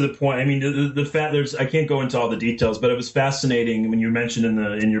you get to the point. The fact I can't go into all the details, but it was fascinating when you mentioned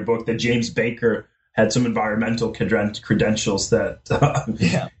in your book that James Baker had some environmental credentials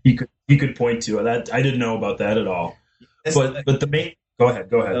that he could point to. That I didn't know about that at all. But the main. Go ahead.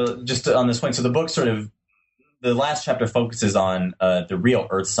 Just on this point, so the book the last chapter focuses on the Rio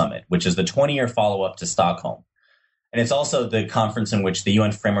Earth Summit, which is the 20-year follow-up to Stockholm. And it's also the conference in which the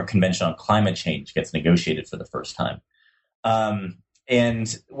UN Framework Convention on Climate Change gets negotiated for the first time.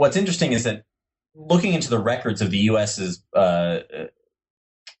 And what's interesting is that looking into the records of the U.S.'s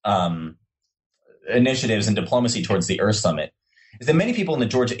initiatives and diplomacy towards the Earth Summit is that many people in the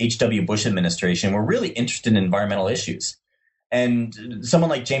George H.W. Bush administration were really interested in environmental issues. And someone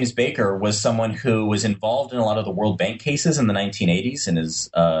like James Baker was someone who was involved in a lot of the World Bank cases in the 1980s in his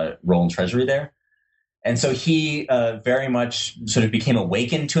role in Treasury there. And so he very much sort of became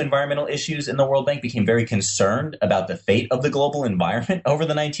awakened to environmental issues in the World Bank, became very concerned about the fate of the global environment over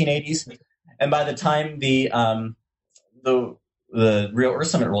the 1980s. And by the time the the Rio Earth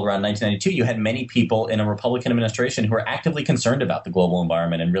Summit rolled around in 1992, you had many people in a Republican administration who were actively concerned about the global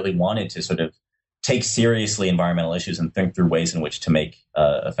environment and really wanted to sort of take seriously environmental issues and think through ways in which to make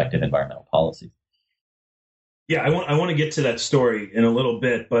effective environmental policies. Yeah, I want to get to that story in a little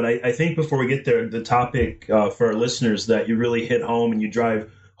bit, but I think before we get there, the topic for our listeners that you really hit home and you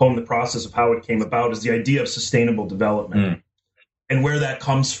drive home the process of how it came about is the idea of sustainable development and where that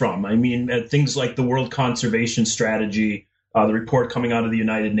comes from. I mean, things like the World Conservation Strategy, the report coming out of the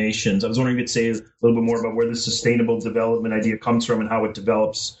United Nations. I was wondering if you could say a little bit more about where the sustainable development idea comes from and how it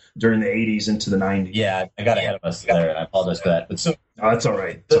develops during the 80s into the 90s. Yeah, I got ahead of us there, and I apologize for that. But so that's all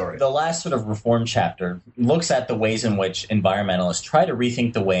right. The last sort of reform chapter looks at the ways in which environmentalists try to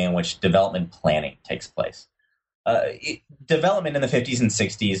rethink the way in which development planning takes place. Development in the 50s and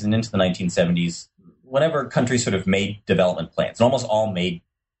 60s and into the 1970s, whenever countries sort of made development plans, and almost all made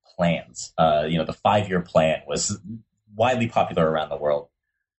plans, the 5-year plan was widely popular around the world.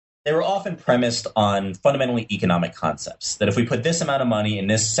 They were often premised on fundamentally economic concepts, that if we put this amount of money in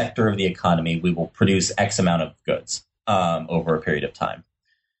this sector of the economy, we will produce X amount of goods over a period of time.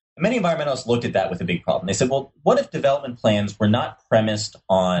 And many environmentalists looked at that with a big problem. They said, well, what if development plans were not premised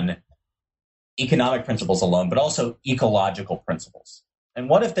on economic principles alone, but also ecological principles? And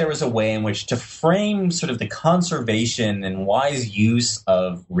what if there was a way in which to frame sort of the conservation and wise use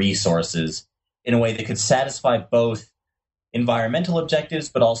of resources in a way that could satisfy both environmental objectives,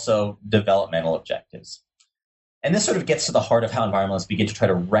 but also developmental objectives? And this sort of gets to the heart of how environmentalists begin to try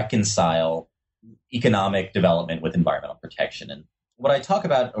to reconcile economic development with environmental protection. And what I talk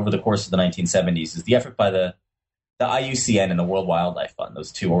about over the course of the 1970s is the effort by the IUCN and the World Wildlife Fund,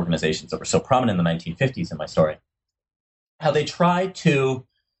 those two organizations that were so prominent in the 1950s in my story, how they try to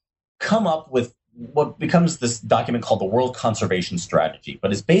come up with what becomes this document called the World Conservation Strategy,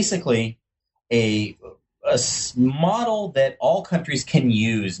 but is basically a model that all countries can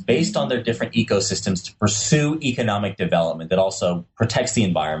use based on their different ecosystems to pursue economic development that also protects the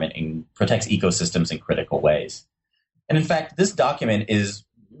environment and protects ecosystems in critical ways. And in fact, this document is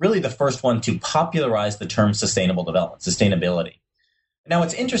really the first one to popularize the term sustainable development, sustainability. Now,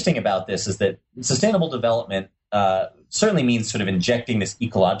 what's interesting about this is that sustainable development certainly means sort of injecting this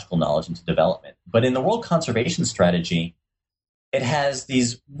ecological knowledge into development. But in the World Conservation Strategy, it has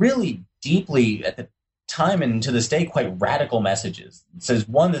these really deeply, at the time and to this day, quite radical messages. It says,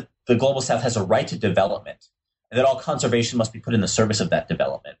 one, that the Global South has a right to development, and that all conservation must be put in the service of that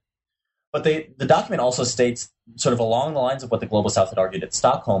development. But the document also states, sort of along the lines of what the Global South had argued at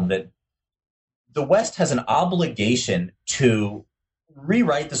Stockholm, that the West has an obligation to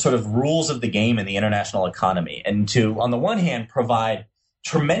rewrite the sort of rules of the game in the international economy, and to, on the one hand, provide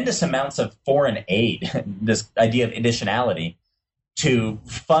tremendous amounts of foreign aid, this idea of additionality, to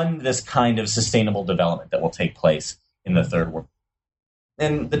fund this kind of sustainable development that will take place in the third world.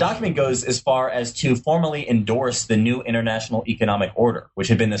 And the document goes as far as to formally endorse the new international economic order, which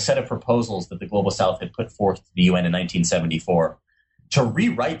had been the set of proposals that the Global South had put forth to the UN in 1974, to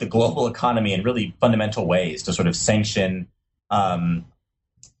rewrite the global economy in really fundamental ways, to sort of sanction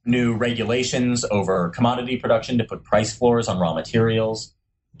new regulations over commodity production, to put price floors on raw materials,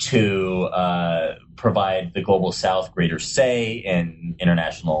 to provide the Global South greater say in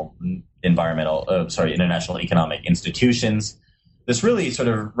international economic institutions. This really sort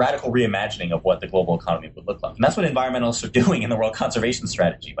of radical reimagining of what the global economy would look like. And that's what environmentalists are doing in the World Conservation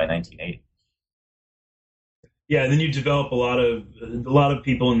Strategy by 1980. Yeah, and then you develop a lot of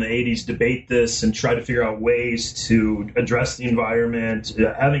people in the 80s debate this and try to figure out ways to address the environment,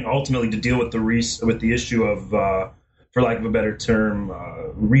 having ultimately to deal with the issue of, for lack of a better term,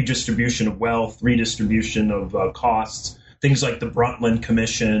 redistribution of wealth, redistribution of costs, things like the Brundtland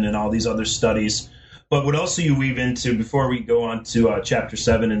Commission and all these other studies. But what else do you weave into, before we go on to Chapter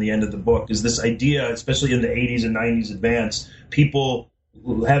 7 and the end of the book, is this idea, especially in the 80s and 90s advance, people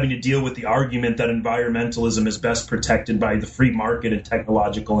having to deal with the argument that environmentalism is best protected by the free market and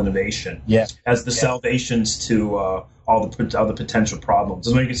technological innovation as the salvations to all the potential problems.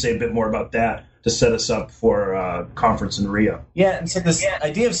 So maybe you can say a bit more about that to set us up for conference in Rio. Yeah, and so this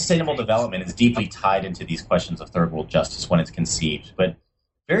idea of sustainable development is deeply tied into these questions of third world justice when it's conceived. But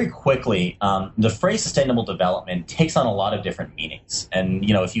very quickly, the phrase sustainable development takes on a lot of different meanings. And,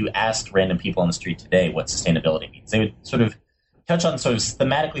 if you asked random people on the street today what sustainability means, they would sort of touch on sort of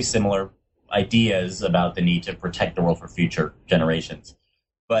thematically similar ideas about the need to protect the world for future generations.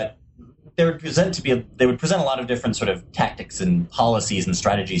 But they would present a lot of different sort of tactics and policies and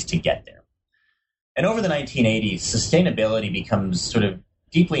strategies to get there. And over the 1980s, sustainability becomes sort of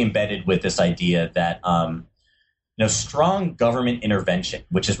deeply embedded with this idea that strong government intervention,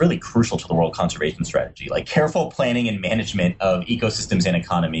 which is really crucial to the world conservation strategy, like careful planning and management of ecosystems and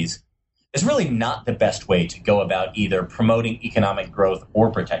economies, is really not the best way to go about either promoting economic growth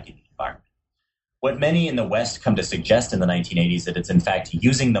or protecting the environment. What many in the West come to suggest in the 1980s that it's in fact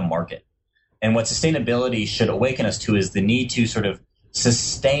using the market. And what sustainability should awaken us to is the need to sort of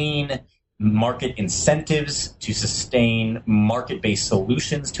sustain market incentives, to sustain market-based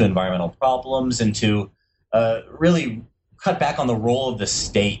solutions to environmental problems, and to really cut back on the role of the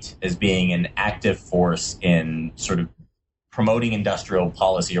state as being an active force in sort of promoting industrial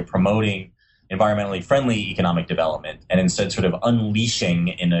policy or promoting environmentally friendly economic development, and instead sort of unleashing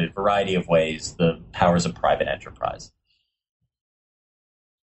in a variety of ways the powers of private enterprise.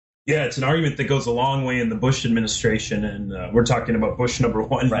 Yeah, it's an argument that goes a long way in the Bush administration, and we're talking about Bush number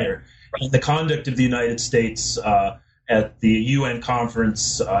one here. Right. The conduct of the United States at the UN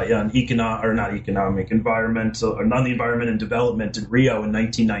conference on environmental and development in Rio in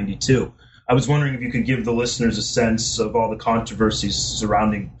 1992. I was wondering if you could give the listeners a sense of all the controversies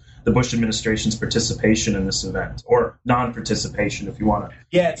surrounding the Bush administration's participation in this event, or non-participation, if you want to.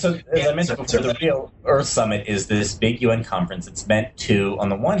 Yeah, so as I mentioned before, the Rio Earth Summit is this big UN conference. It's meant to, on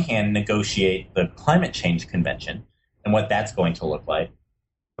the one hand, negotiate the Climate Change Convention and what that's going to look like,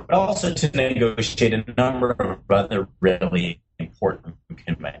 but also to negotiate a number of other really important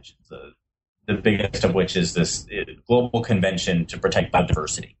conventions, the biggest of which is this global convention to protect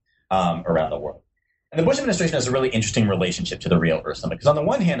biodiversity around the world. And the Bush administration has a really interesting relationship to the Rio Earth Summit, because on the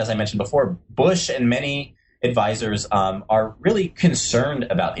one hand, as I mentioned before, Bush and many advisors are really concerned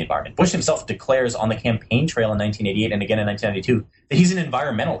about the environment. Bush himself declares on the campaign trail in 1988 and again in 1992 that he's an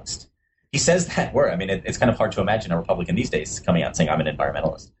environmentalist. He says that word. I mean, it's kind of hard to imagine a Republican these days coming out saying, I'm an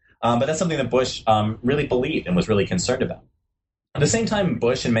environmentalist. But that's something that Bush really believed and was really concerned about. At the same time,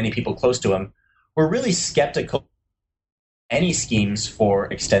 Bush and many people close to him were really skeptical any schemes for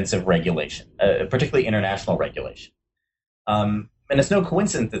extensive regulation, particularly international regulation. And it's no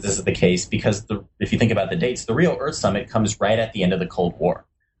coincidence that this is the case, because if you think about the dates, the Rio Earth Summit comes right at the end of the Cold War.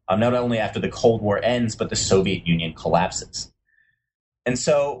 Not only after the Cold War ends, but the Soviet Union collapses. And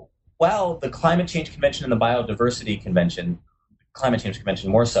so while the Climate Change Convention and the Biodiversity Convention, Climate Change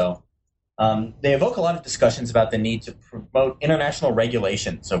Convention more so, they evoke a lot of discussions about the need to promote international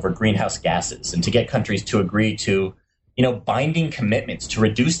regulations over greenhouse gases and to get countries to agree to binding commitments to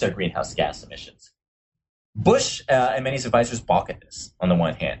reduce their greenhouse gas emissions. Bush and many of his advisors balk at this on the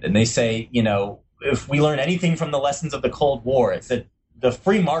one hand, and they say, if we learn anything from the lessons of the Cold War, it's that the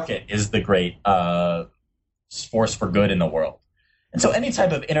free market is the great force for good in the world. And so any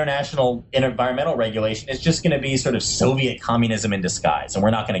type of international environmental regulation is just going to be sort of Soviet communism in disguise, and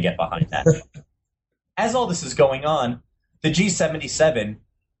we're not going to get behind that. As all this is going on, the G77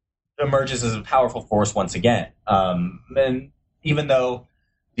 emerges as a powerful force once again. And even though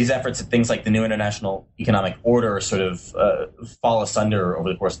these efforts at things like the new international economic order sort of fall asunder over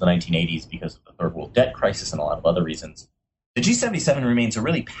the course of the 1980s because of the third world debt crisis and a lot of other reasons, the G77 remains a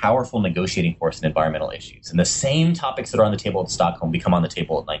really powerful negotiating force in environmental issues. And the same topics that are on the table at Stockholm become on the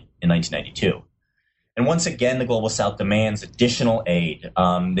table in 1992. And once again, the Global South demands additional aid.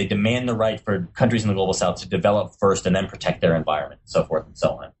 They demand the right for countries in the Global South to develop first and then protect their environment, and so forth and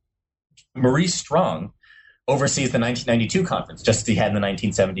so on. Maurice Strong oversees the 1992 conference, just as he had in the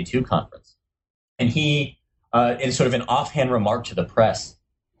 1972 conference. And he, in sort of an offhand remark to the press,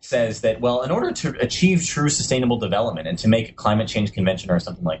 says that, well, in order to achieve true sustainable development and to make a climate change convention or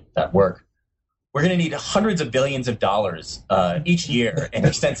something like that work, we're going to need hundreds of billions of dollars each year in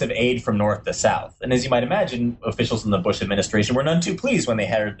extensive aid from north to south. And as you might imagine, officials in the Bush administration were none too pleased when they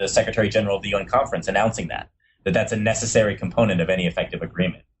heard the Secretary General of the UN conference announcing that that's a necessary component of any effective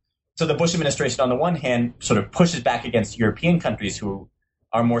agreement. So the Bush administration, on the one hand, sort of pushes back against European countries who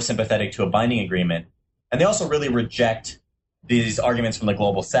are more sympathetic to a binding agreement. And they also really reject these arguments from the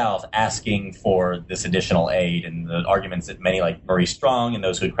Global South asking for this additional aid, and the arguments that many like Maurice Strong and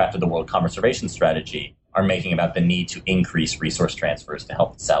those who had crafted the World Conservation Strategy are making about the need to increase resource transfers to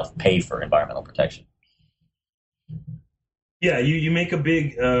help the South pay for environmental protection. Yeah, you make a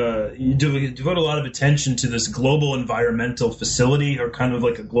big, you devote a lot of attention to this global environmental facility, or kind of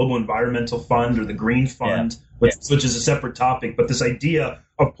like a global environmental fund or the Green Fund, which is a separate topic. But this idea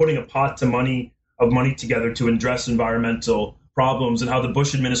of putting a pot of money together to address environmental problems, and how the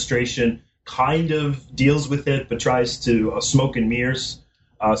Bush administration kind of deals with it, but tries to smoke and mirrors.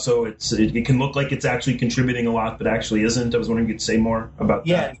 So it can look like it's actually contributing a lot, but actually isn't. I was wondering if you could say more about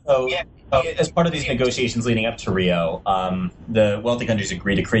that. As part of these negotiations leading up to Rio, the wealthy countries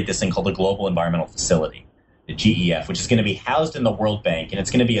agreed to create this thing called the Global Environmental Facility, the GEF, which is going to be housed in the World Bank, and it's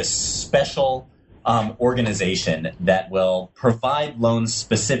going to be a special organization that will provide loans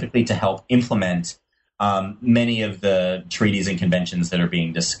specifically to help implement many of the treaties and conventions that are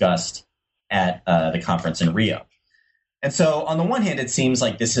being discussed at the conference in Rio. And so on the one hand, it seems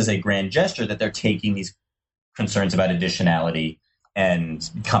like this is a grand gesture that they're taking these concerns about additionality and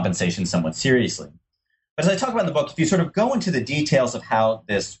compensation somewhat seriously. But as I talk about in the book, if you sort of go into the details of how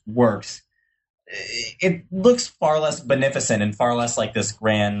this works, it looks far less beneficent and far less like this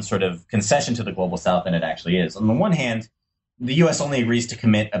grand sort of concession to the global south than it actually is. On the one hand, the U.S. only agrees to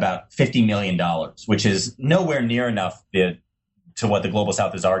commit about $50 million, which is nowhere near enough to what the global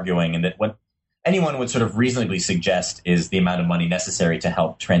south is arguing, and that what anyone would sort of reasonably suggest is the amount of money necessary to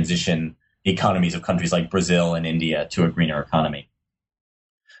help transition the economies of countries like Brazil and India to a greener economy.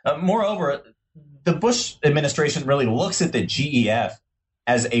 Moreover, the Bush administration really looks at the GEF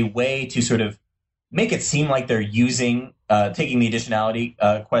as a way to sort of make it seem like they're taking the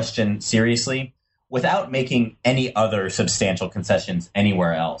additionality question seriously without making any other substantial concessions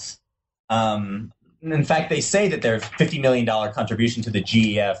anywhere else. In fact, they say that their $50 million contribution to the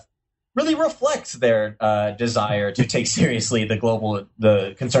GEF really reflects their desire to take seriously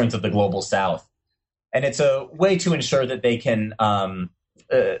the concerns of the global south. And it's a way to ensure that they can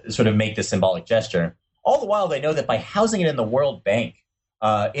sort of make this symbolic gesture. All the while, they know that by housing it in the World Bank,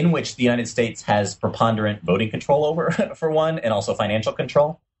 in which the United States has preponderant voting control over, for one, and also financial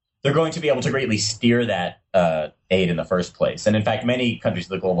control, they're going to be able to greatly steer that aid in the first place. And in fact, many countries of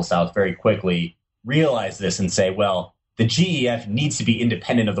the global south very quickly realize this and say, well, the GEF needs to be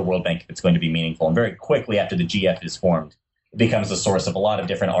independent of the World Bank if it's going to be meaningful. And very quickly after the GEF is formed, it becomes the source of a lot of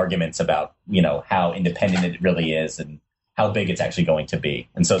different arguments about, how independent it really is and how big it's actually going to be.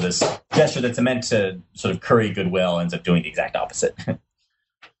 And so this gesture that's meant to sort of curry goodwill ends up doing the exact opposite.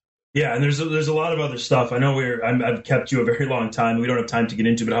 Yeah, and there's a lot of other stuff. I know I've kept you a very long time. We don't have time to get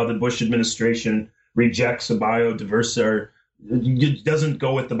into, but how the Bush administration rejects a biodiversity, or doesn't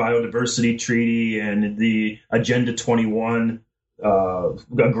go with the biodiversity treaty, and the Agenda 21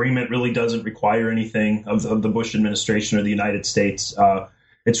 agreement really doesn't require anything of the Bush administration or the United States.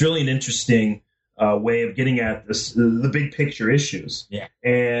 It's really an interesting way of getting at the big picture issues. Yeah.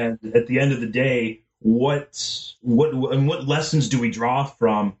 And at the end of the day, what lessons do we draw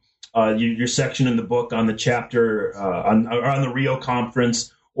from your section in the book on the chapter on the Rio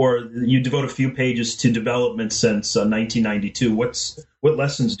conference, or you devote a few pages to development since 1992. What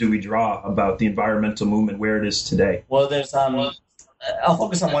lessons do we draw about the environmental movement where it is today? Well, there's I'll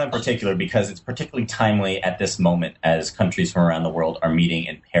focus on one in particular because it's particularly timely at this moment as countries from around the world are meeting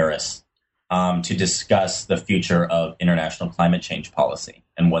in Paris to discuss the future of international climate change policy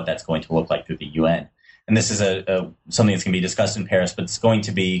and what that's going to look like through the UN. And this is something that's going to be discussed in Paris, but it's going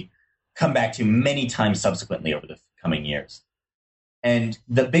to come back to many times subsequently over the coming years. And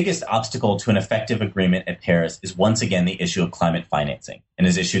the biggest obstacle to an effective agreement at Paris is once again the issue of climate financing, and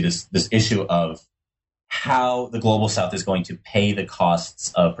this issue of how the global south is going to pay the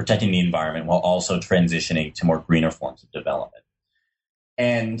costs of protecting the environment while also transitioning to more greener forms of development.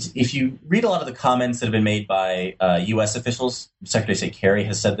 And if you read a lot of the comments that have been made by U.S. officials, Secretary of State Kerry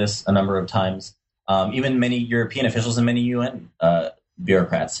has said this a number of times, even many European officials and many UN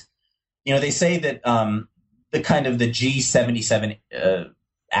bureaucrats, they say that the kind of the G77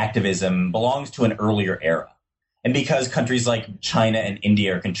 activism belongs to an earlier era. And because countries like China and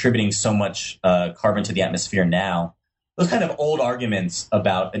India are contributing so much carbon to the atmosphere now, those kind of old arguments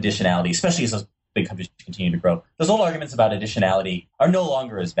about additionality, especially as those big countries continue to grow, those old arguments about additionality are no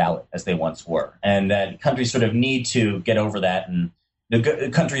longer as valid as they once were. And that countries sort of need to get over that. And the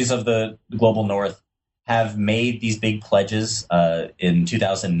countries of the global north have made these big pledges. In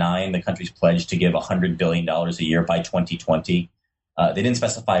 2009, the countries pledged to give $100 billion a year by 2020. They didn't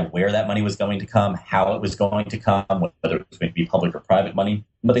specify where that money was going to come, how it was going to come, whether it was going to be public or private money.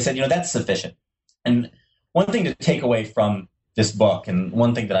 But they said, that's sufficient. And one thing to take away from this book, and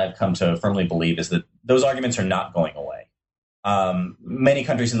one thing that I've come to firmly believe, is that those arguments are not going away. Many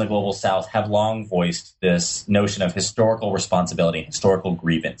countries in the global south have long voiced this notion of historical responsibility and historical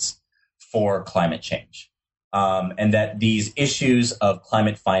grievance for climate change. And that these issues of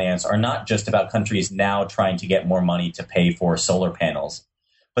climate finance are not just about countries now trying to get more money to pay for solar panels,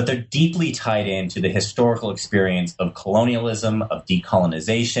 but they're deeply tied into the historical experience of colonialism, of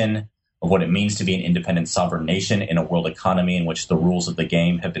decolonization, of what it means to be an independent sovereign nation in a world economy in which the rules of the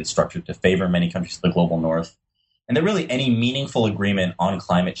game have been structured to favor many countries of the global north. And that really any meaningful agreement on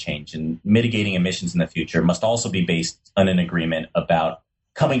climate change and mitigating emissions in the future must also be based on an agreement about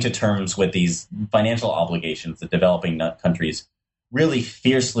coming to terms with these financial obligations that developing countries really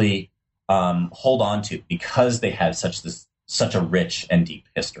fiercely hold on to because they have such a rich and deep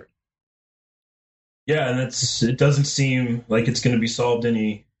history. Yeah, and it doesn't seem like it's going to be solved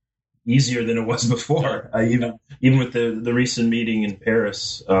any easier than it was before. Even with the recent meeting in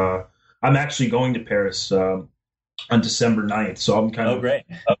Paris, I'm actually going to Paris on December 9th, so I'm kind of great.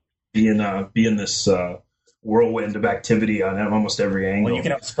 Being this whirlwind of activity on almost every angle. Well, you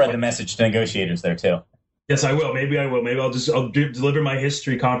can help spread the message to negotiators there too. Yes, I will. Maybe I will. Maybe I'll deliver my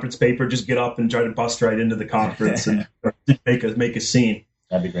history conference paper, just get up and try to bust right into the conference and make a scene.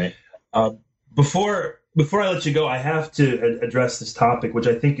 That'd be great. Before I let you go, I have to address this topic, which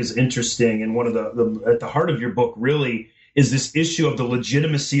I think is interesting, and one of the at the heart of your book really is this issue of the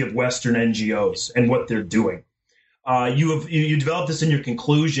legitimacy of Western NGOs and what they're doing. You developed this in your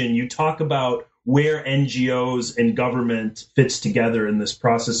conclusion. You talk about where NGOs and government fits together in this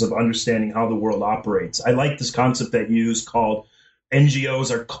process of understanding how the world operates. I like this concept that you use called NGOs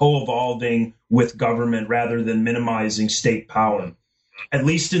are co-evolving with government rather than minimizing state power, at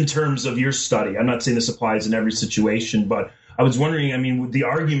least in terms of your study. I'm not saying this applies in every situation, but I was wondering, I mean, with the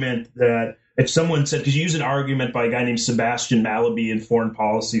argument that if someone said, because you use an argument by a guy named Sebastian Mallaby in Foreign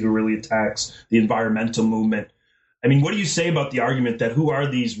Policy who really attacks the environmental movement. I mean, what do you say about the argument that who are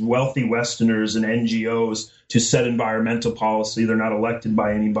these wealthy Westerners and NGOs to set environmental policy? They're not elected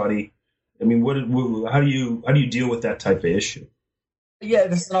by anybody. I mean, how do you deal with that type of issue? Yeah,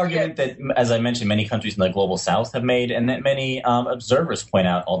 this is an argument that, as I mentioned, many countries in the global south have made, and that many observers point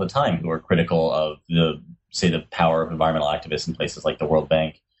out all the time who are critical of the power of environmental activists in places like the World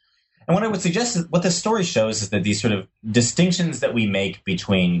Bank. And what I would suggest is what this story shows is that these sort of distinctions that we make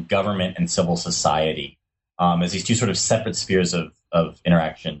between government and civil society as these two sort of separate spheres of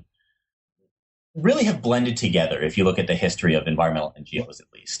interaction really have blended together if you look at the history of environmental NGOs, at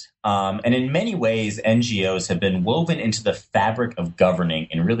least. And in many ways, NGOs have been woven into the fabric of governing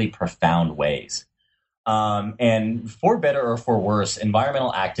in really profound ways. And for better or for worse,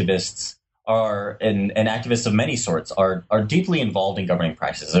 environmental activists and activists of many sorts are deeply involved in governing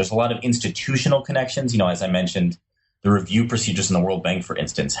practices. There's a lot of institutional connections. You know, as I mentioned, the review procedures in the World Bank, for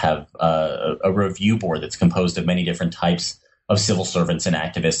instance, have a review board that's composed of many different types of civil servants and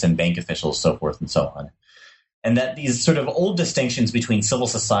activists and bank officials, so forth and so on. And that these sort of old distinctions between civil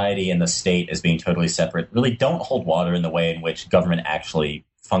society and the state as being totally separate really don't hold water in the way in which government actually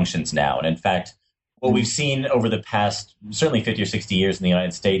functions now. And in fact, what we've seen over the past, certainly 50 or 60 years in the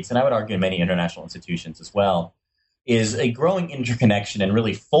United States, and I would argue in many international institutions as well, is a growing interconnection and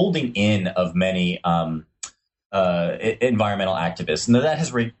really folding in of many environmental activists. And that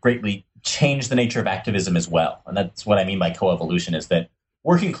has greatly changed the nature of activism as well. And that's what I mean by coevolution, is that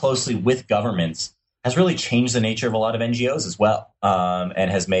working closely with governments has really changed the nature of a lot of NGOs as well,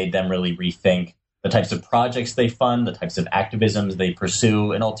 and has made them really rethink the types of projects they fund, the types of activisms they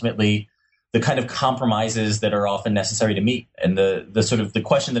pursue, and ultimately the kind of compromises that are often necessary to meet. And the sort of the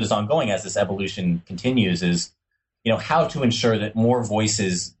question that is ongoing as this evolution continues is, you know, how to ensure that more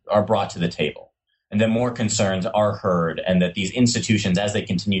voices are brought to the table and that more concerns are heard, and that these institutions, as they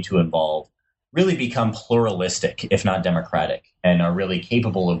continue to evolve, really become pluralistic, if not democratic, and are really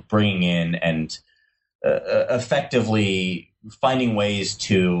capable of bringing in and effectively finding ways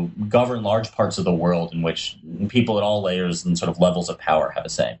to govern large parts of the world in which people at all layers and sort of levels of power have a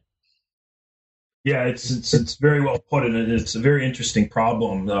say. Yeah, it's very well put, and it's a very interesting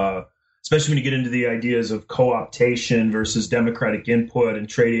problem, especially when you get into the ideas of co-optation versus democratic input, and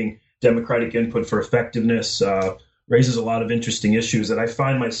trading democratic input for effectiveness raises a lot of interesting issues that I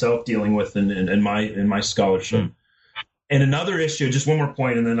find myself dealing with in my scholarship. And another issue, just one more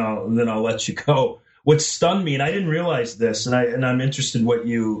point, and then I'll let you go. What stunned me, and I didn't realize this, and I'm interested what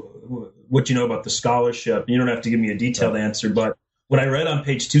you know about the scholarship. You don't have to give me a detailed answer, but when I read on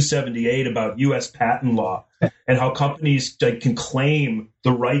page 278 about U.S. patent law and how companies can claim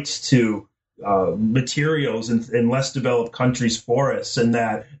the rights to materials in less developed countries' forests, and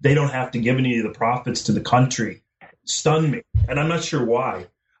that they don't have to give any of the profits to the country, stunned me. And I'm not sure why.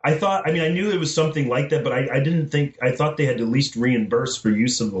 I knew it was something like that, but I thought they had to at least reimburse for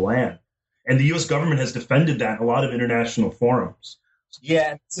use of the land. And the U.S. government has defended that in a lot of international forums.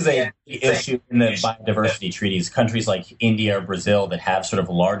 Yeah, this is an issue in the biodiversity treaties. Countries like India or Brazil that have sort of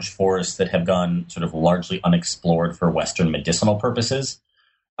large forests that have gone sort of largely unexplored for Western medicinal purposes.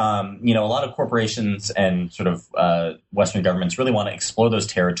 A lot of corporations and sort of Western governments really want to explore those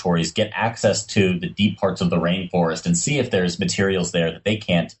territories, get access to the deep parts of the rainforest, and see if there's materials there that they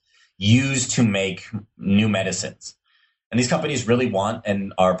can't use to make new medicines. And these companies really want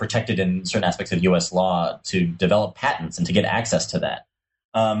and are protected in certain aspects of U.S. law to develop patents and to get access to that.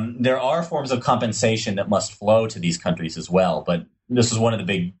 There are forms of compensation that must flow to these countries as well. But this was one of the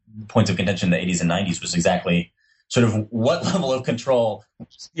big points of contention in the 80s and 90s, was exactly sort of what level of control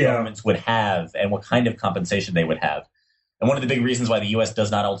governments would have and what kind of compensation they would have. And one of the big reasons why the U.S.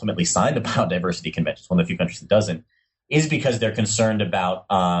 does not ultimately sign the biodiversity convention, one of the few countries that doesn't, is because they're concerned about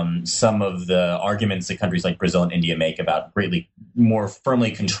some of the arguments that countries like Brazil and India make about greatly more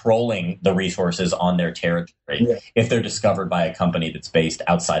firmly controlling the resources on their territory if they're discovered by a company that's based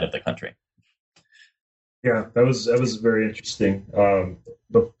outside of the country. Yeah, that was very interesting,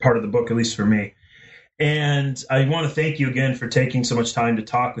 but part of the book, at least for me. And I want to thank you again for taking so much time to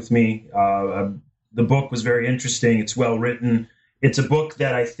talk with me. The book was very interesting. It's well written. It's a book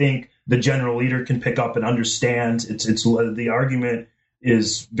that I think the general leader can pick up and understand. It's the argument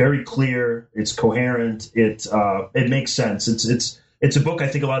is very clear. It's coherent. It makes sense. It's a book I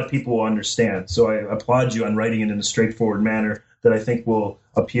think a lot of people will understand. So I applaud you on writing it in a straightforward manner that I think will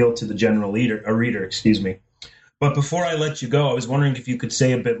appeal to the general reader. Excuse me. But before I let you go, I was wondering if you could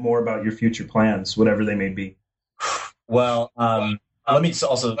say a bit more about your future plans, whatever they may be. Well, let me just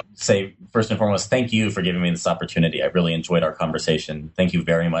also say, first and foremost, thank you for giving me this opportunity. I really enjoyed our conversation. Thank you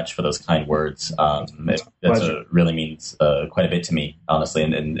very much for those kind words. It really means quite a bit to me, honestly.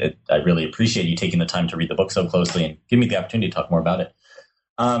 And I really appreciate you taking the time to read the book so closely and give me the opportunity to talk more about it.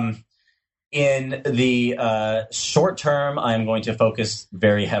 In the short term, I'm going to focus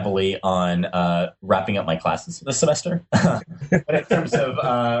very heavily on wrapping up my classes this semester. But in terms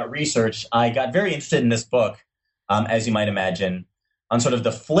of research, I got very interested in this book, as you might imagine, on sort of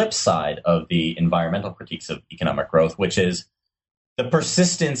the flip side of the environmental critiques of economic growth, which is the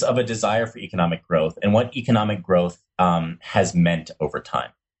persistence of a desire for economic growth and what economic growth has meant over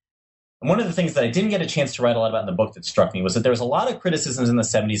time. And one of the things that I didn't get a chance to write a lot about in the book that struck me was that there was a lot of criticisms in the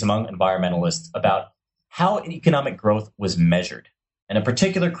 70s among environmentalists about how economic growth was measured, and a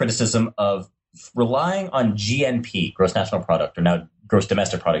particular criticism of relying on GNP, gross national product, or now gross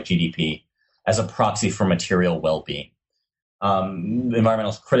domestic product, GDP, as a proxy for material well-being.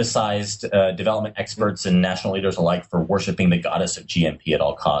 Environmentalists criticized development experts and national leaders alike for worshiping the goddess of GNP at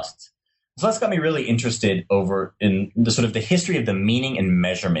all costs. So that's got me really interested over in the sort of the history of the meaning and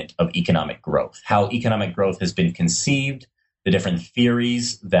measurement of economic growth, how economic growth has been conceived, the different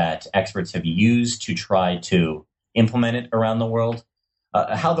theories that experts have used to try to implement it around the world,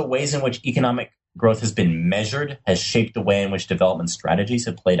 how the ways in which economic growth has been measured has shaped the way in which development strategies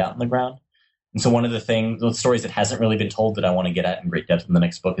have played out on the ground. And so one of the stories that hasn't really been told that I want to get at in great depth in the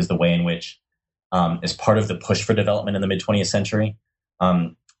next book is the way in which, as part of the push for development in the mid-20th century,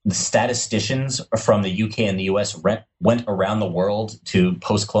 the statisticians from the UK and the US went around the world to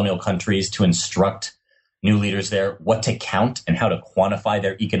post-colonial countries to instruct new leaders there what to count and how to quantify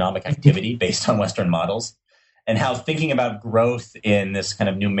their economic activity based on Western models, and how thinking about growth in this kind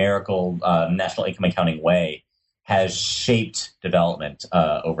of numerical national income accounting way has shaped development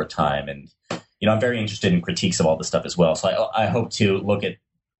over time. And, I'm very interested in critiques of all this stuff as well. So I hope to look at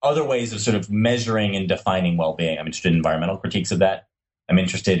other ways of sort of measuring and defining well-being. I'm interested in environmental critiques of that. I'm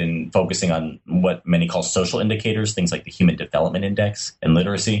interested in focusing on what many call social indicators, things like the Human Development Index and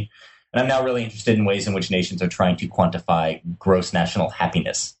literacy. And I'm now really interested in ways in which nations are trying to quantify gross national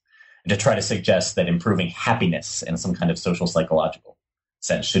happiness and to try to suggest that improving happiness in some kind of social psychological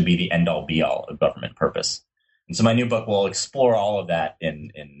sense should be the end-all be-all of government purpose. And so my new book will explore all of that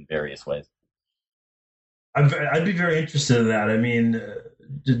in various ways. I'd be very interested in that. I mean,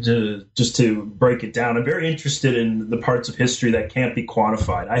 just to break it down, I'm very interested in the parts of history that can't be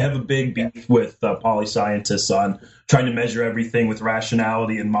quantified. I have a big beef with poli-scientists on trying to measure everything with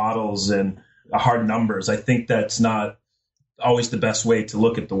rationality and models and hard numbers. I think that's not always the best way to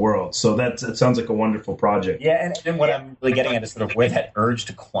look at the world. So it sounds like a wonderful project. Yeah, and what I'm really getting at is sort of where that urge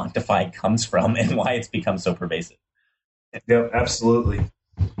to quantify comes from and why it's become so pervasive. Yeah, absolutely.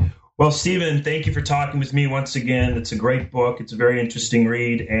 Well, Stephen, thank you for talking with me once again. It's a great book. It's a very interesting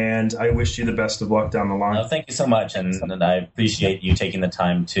read, and I wish you the best of luck down the line. Thank you so much, and I appreciate you taking the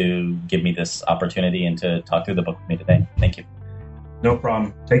time to give me this opportunity and to talk through the book with me today. Thank you. No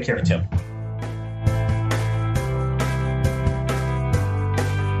problem. Take care. You too.